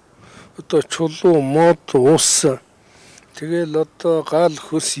бодис одоо чулуу, мод, ус тэгэл одоо гал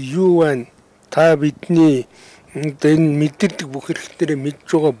хөс юу байна? Та бидний энэ мэддэг бүх хэрэгтэрээ мэдж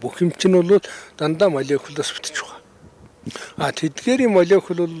байгаа бүх юм чинь бол дандаа молекулаас бүтэж байгаа. Тэдгээрийн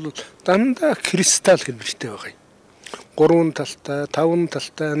молекул бол дандаа кристалл хэлбэртэй байгаа юм. 3 талтай, 5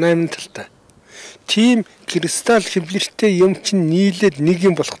 талтай, 8 талтай. Тийм кристалл хэлбэртэй юм чинь нийлээд нэг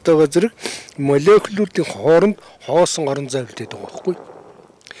юм болохтойгоо зэрэг молекулуудын хооронд хоосон орон зай үлдээд байгаа байхгүй.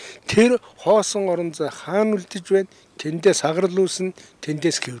 Тэр хоосон орон зай хаана үлдэж байна? Тэндээс хагарал үүснэ,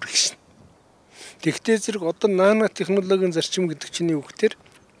 тэндээс гэврэгшнэ. Тэгтээ зэрэг одоо нано технологийн зарчим гэдэг чинь юу гэхээр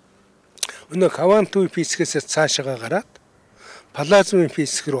өнөө квантын физикээс цаашаа гараад плазмын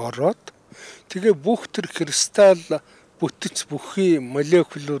физик рүү ороод тэгээ бүх тэр кристалл бүтэц бүхий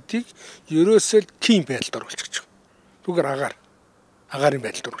молекулуудыг ерөөсөө ким байдалд оруулж байгаа. Түгээр агарын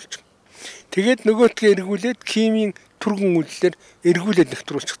байдалд оруулж байгаа. Тэгээд нөгөөдгөө эргүүлээд кимийн түргэн үйлдэлээр эргүүлээд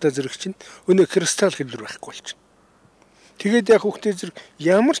нэвтрүүлчихтэй зэрэг чинь өнөө кристалл хэлбэр байхгүй болчихно. Тэгээд яг хүүхдээ зэрэг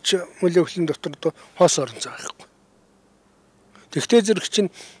ямар ч молекулын дотор хоос орон зай байхгүй. Тэгтээ зэрэг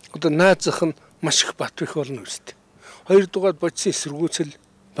чинь одоо наазах нь маш их бат бэх болно үстэй. Хоёрдугаар бодисын эсэргүүцэл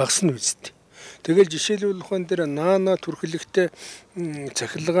багасна үстэй. Тэгэл жишээлбэл ухаан дээр нано түрхлэгтэй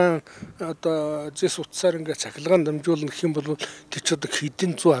цахилгаан одоо зэс утсаар ингээ цахилгаан дамжуулна гэх юм бол тэр ч одоо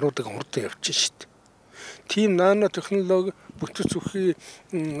хэдэн 110-ыг хурдан явчихна шүү дээ. Тийм нано технологи бүтэц үхий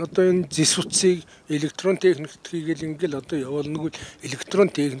одоо энэ зис утсыг электрон техникт хийгээл ингээл одоо явуулна гэвэл электрон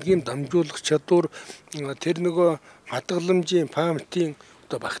техникийн дамжуулах чадвар тэр нөгөө хадгаламжийн памтын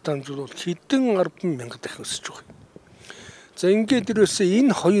одоо багтаамжууд хэдэн 10,000 дахин өсөж байгаа. За ингээд ерөөсөө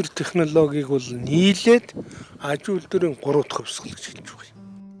энэ хоёр технологиг бол нийлээд аж үйлдвэрийн 3 дахь хувьсгал гэж хэлж байгаа.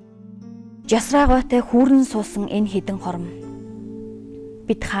 Жасрай гуйтай хүүрэн суусан энэ хідэн хором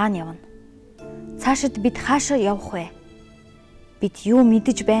бид хаана явна? Цаашид бид хаашаа явах вэ? Бид юу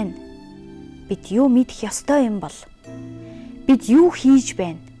мэдэж байна? Бид юу мэдэх ёстой юм бол? Бид юу хийж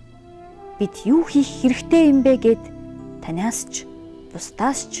байна? Бид юу хийх хэрэгтэй юм бэ гэд танаас ч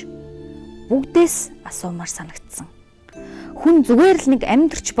бусдаас ч бүгдээс асуумаар санагдсан. Хүн зүгээр л нэг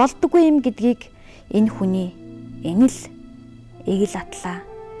амьдрч болдоггүй юм гэдгийг энэ хүний энэл эгэл атлаа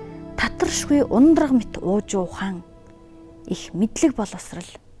татаршгүй ундраг мэт ууж ухаан их мэдлэг боловсрал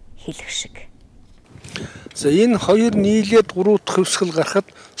хэлэх шиг. За энэ хоёр нийлээд 3 дахь хувьсгал гарахад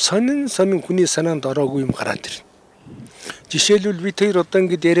сонин хүний санаанд ороогүй юм гараад ирнэ. Жишээлбэл бид хоёр одоо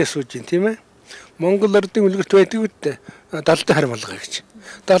ингэж яриа сууж байна тийм ээ. Монгол ардын үлгэрт байдаг үстэй далдын хармалгаа гэж.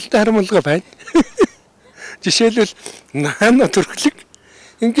 Далдын хармалгаа байна. Жишээлбэл наана төрхлөг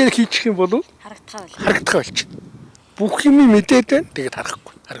ингээд хийчих юм бол харагдах болж. Бүх юм мэдээд байна. Тэгээд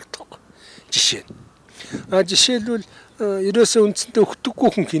харагдахгүй. Жишээ. Жишээлбэл ерөөсөө үндсэндээ өгдөггүй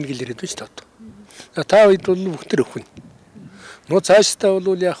хүн хийнэ гэж яриад байна шүү дээ. Та үед бол бүгдээр өхөн. Нөө цаашдаа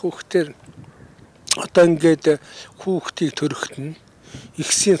бол яг хүүхдээр одоо ингээд хүүхдийг төрөхтөн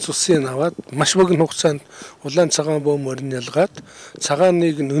ихсийн цусын аваад маш богино хугацаанд улаан цагаан бөм мөрн ялгаад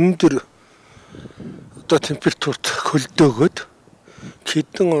цагааныг өндөр одоо температурт хөлдөөгөөд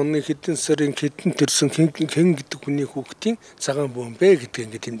хэдэн оны хэдэн сарын хэдэн төрсөн хэн гэдэг хүний хүүхдийн цагаан бөм бэ гэдгийг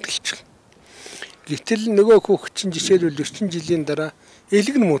ингээд тэмдэглэж байна. Гэтэл нөгөө хүүхд чинь жишээлбэл 40 жилийн дараа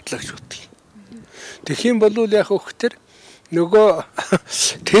элэг нуудлаач үүдэг. Тэгэх юм бол яг хүүхдэр нөгөө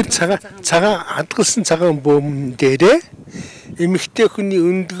тэр цагаан хадгалсан цагаан бөмбөн дээрээ эмэгтэй хүний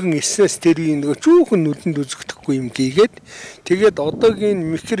өндгөн эснээс тэр нөгөө чүүхэн нүдэнд үзэгдэхгүй юм хийгээд тэгээд одоогийн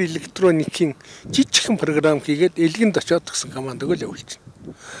микро электроникийн жижигхэн програм хийгээд элгэнд очиод гэсэн командыг л явуулчихна.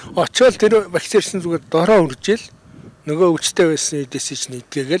 Очоод тэр бактерийн зүгээр дороо үржил нөгөө өвчтэй байсан эдээс ч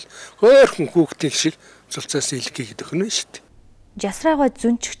нэгтгэгээл хөөхөн хүүхдийн шиг цулцаас илгэхэд өгнө шүү дээ. Жасрай гуй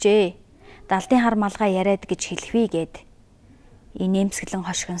зүнчгчээ. Далдын хармалгаа яриад гэж хэлвэ гэд. Инээмсэглэн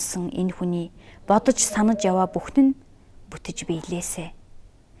хошгонсон энэ хүний бодож санаж яваа бүхэн нь бүтэж биелээсэ.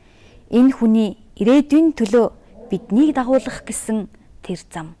 Энэ хүний ирээдүйн төлөө биднийг дагуулах гэсэн тэр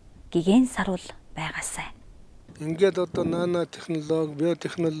зам гигэн сарвал байгаасай. Ингээд одоо нано технологи,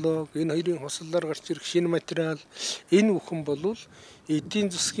 биотехнологи энэ хоёрын хослолоор гарч ирэх шинэ материал энэ бүхэн болвол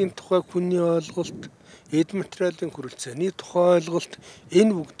эдийн засгийн тухай хүний ойлголт, эд материалын хүрэлцээний тухай ойлголт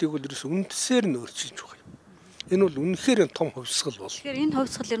энэ бүгдийг бол ерөөс үндсээр нь өөрчилж байгаа юм. Энэ бол үнэхээр том хувьсгал бол. Тэгэхээр энэ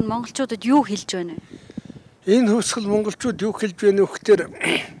хувьсгал ер нь монголчуудад юу хэлж байна вэ? Энэ хувьсгал монголчууд юу хэлж байна вэ гэхээр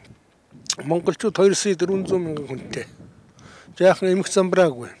монголчууд 2,400,000 хүнтэй. Жаахан эмх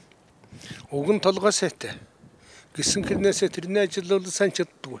замбраагүй. Уг нь толгой сайтай. Гисэн хэрнээсээ тэрний ажиллал сайн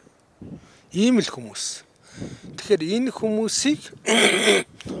чаддгүй. Ийм л хүмүүс. Тэгэхээр энэ хүмүүсийг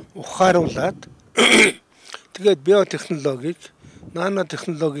ухааруулад тэгээд биотехнологиг, нано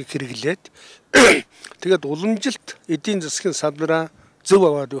технологиг хэрэглээд тэгээд уламжилт эдийн засгийн салбараа зөв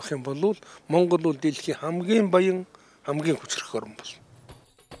аваад явах юм бол Монгол бол дэлхийн хамгийн баян, хамгийн хүчрэх орн бол.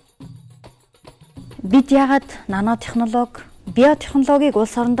 Бид яагаад нано технологи, биотехнологиг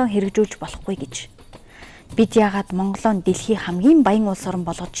улс орондоо хэрэгжүүлж болохгүй гэж? Бид яагаад Монголоо дэлхийн хамгийн баян улс орн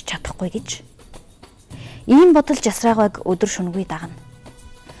болгож чадахгүй гэж? Ийм бодол Жасрай гуйг өдөр шөнөгүй дагна.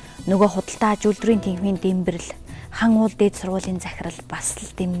 Нөгөө худалдаа аж үйлдвэрийн тэнхимийн дэмбэрэл, хан уул дээд сургуулийн захирал бас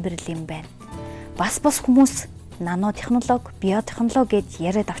л дэмбэрэл юм байна. Бас хүмүүс нано технологи, биотехнологи гэж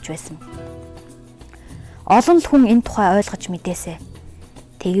яриад авч байсан. Олон л хүн энэ тухай ойлгож мэдээсэ.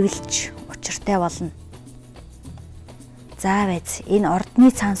 Тэгвэл учиртай болно. За байц энэ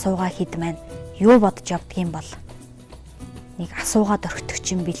ордны цаан суугаа хэд маань юу бодож явдгийм бол нэг асуугаад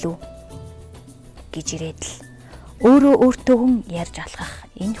орхитогч юм билүү гэж ирээд л өөрөө өөртөө хүн ярьж алхах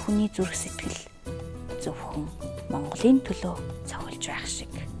энэ хүний зүрх сэтгэл зөвхөн Монголын төлөө цогцолж байх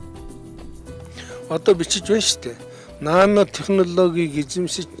шиг. Одоо бичиж байна шүү дээ. Нано технологиг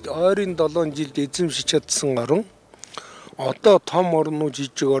эзэмшиж ойрын 7 жилд эзэмшиж чадсан орн одоо том орн уу,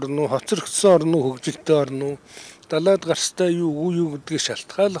 жижиг орн уу, хоцрогдсон орн уу, хөгжилтэй орн уу, далаад гарстай юу гэдгийг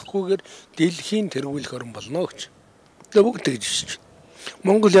шалтгааллахгүйгээр дэлхийн тэргүүлэх орн болно гэж. Тэгээ бүгд тэгж шиж.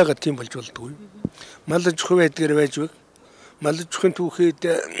 Монгол ягаад тийм болж болдгоо? Малж хөө байдгаар байж вэ? Малж хөн түүхэд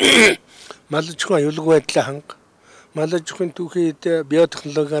малж хөө аюулгүй байдлаа ханга. Малж хөн түүхэд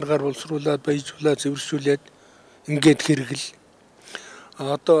биотехнологи аргаар боловсруулад, баяжуулаад, зөвшөөрүүлээд ингээд хэрэгэл.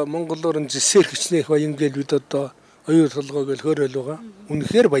 Одоо монголоор зэсэр хичнээх баян гээл бид одоо оюу толгой гэл хөөрөл байгаа.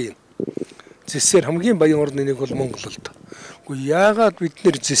 Үнэхээр баян. Зэсэр хамгийн баян орны нэг бол Монгол л доо. Гэхдээ яагаад бид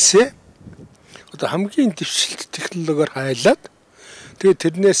нэр зэсээ одоо хамгийн дэвшилт технологиор хайлаад тэгээд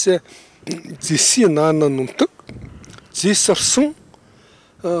тэрнээс зэсийн наана нүмтэг зэс орсон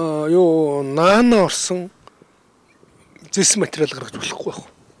наана орсон зэс материал гаргаж болохгүй байх.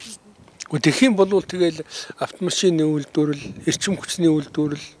 Тэгэх юм бол тэгэл автомашины үйлдвэрлэл, эрчим хүчний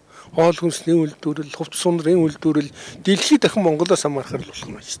үйлдвэрлэл, хоол хүнсний үйлдвэрлэл, хувцас сундрын үйлдвэрлэл дэлхийд дахин Монголоос хамаарахар болох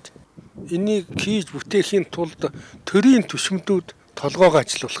юм шүү дээ. Энийг хийж бүтээхийн тулд төрийн түшмдүүд толгоогоо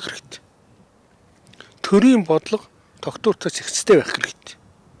ажилуулах хэрэгтэй. Төрийн бодлого тогтвортой зэгцтэй байх хэрэгтэй.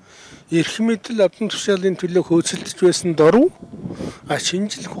 Эрх мэдэл авдан тушаалын төлөө хөөцөлдөж байсан дорв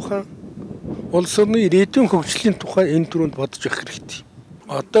шинжлэх ухаан улс орны ирээдүйн хөгжлийн тухай энэ төрөнд бодож явах хэрэгтэй.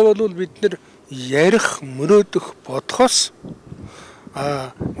 Одоо бол бид нэр ярих, мөрөөдөх, бодохоос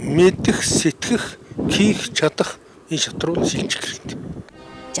мэдэх, сэтгэх, хийх, чадах энэ шатрууд шилжих хэрэгтэй.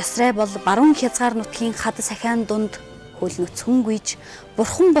 Жасрай бол баруун хязгаар нутгийн хад сахиан дунд хөлнөц хөнгүйж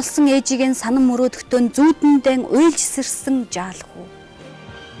бурхан болсон ээжигийн санан мөрөөдөгтөө зүүдэндээ уйлжсэрсэн жаалхүү.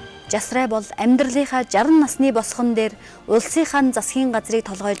 Жасрай бол амьдралынхаа 60 насны босгон дээр улсынхаа засгийн газрыг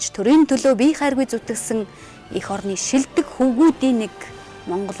толгойлж төрийн төлөө бие хайргүй зүтгэсэн эх орны шилдэг хөвгүүдийн нэг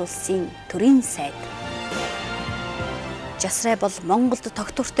Монгол улсын төрийн сайд. Жасрай бол Монголд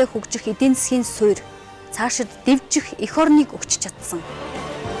тогтвортой хөгжих эдийн засгийн суурь, цаашид дэвжих эх орныг өгч чадсан.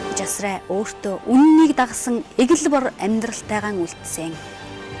 Жасрай өөртөө үннийг дагсан эгэл бор амьдралтайгаан үлдсэн.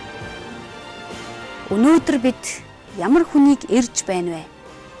 Өнөөдөр бид ямар хүнийг ирж байна вэ?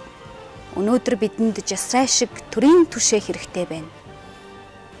 Өнөөдөр бидэнд Жасрай шиг төрийн түшээ хэрэгтэй байна.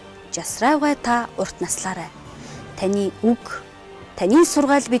 Жасрайгаа та урт наслаарай. Таны үг, таны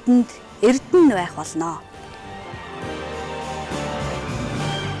сургаал бидэнд эрдэнэ байх болно.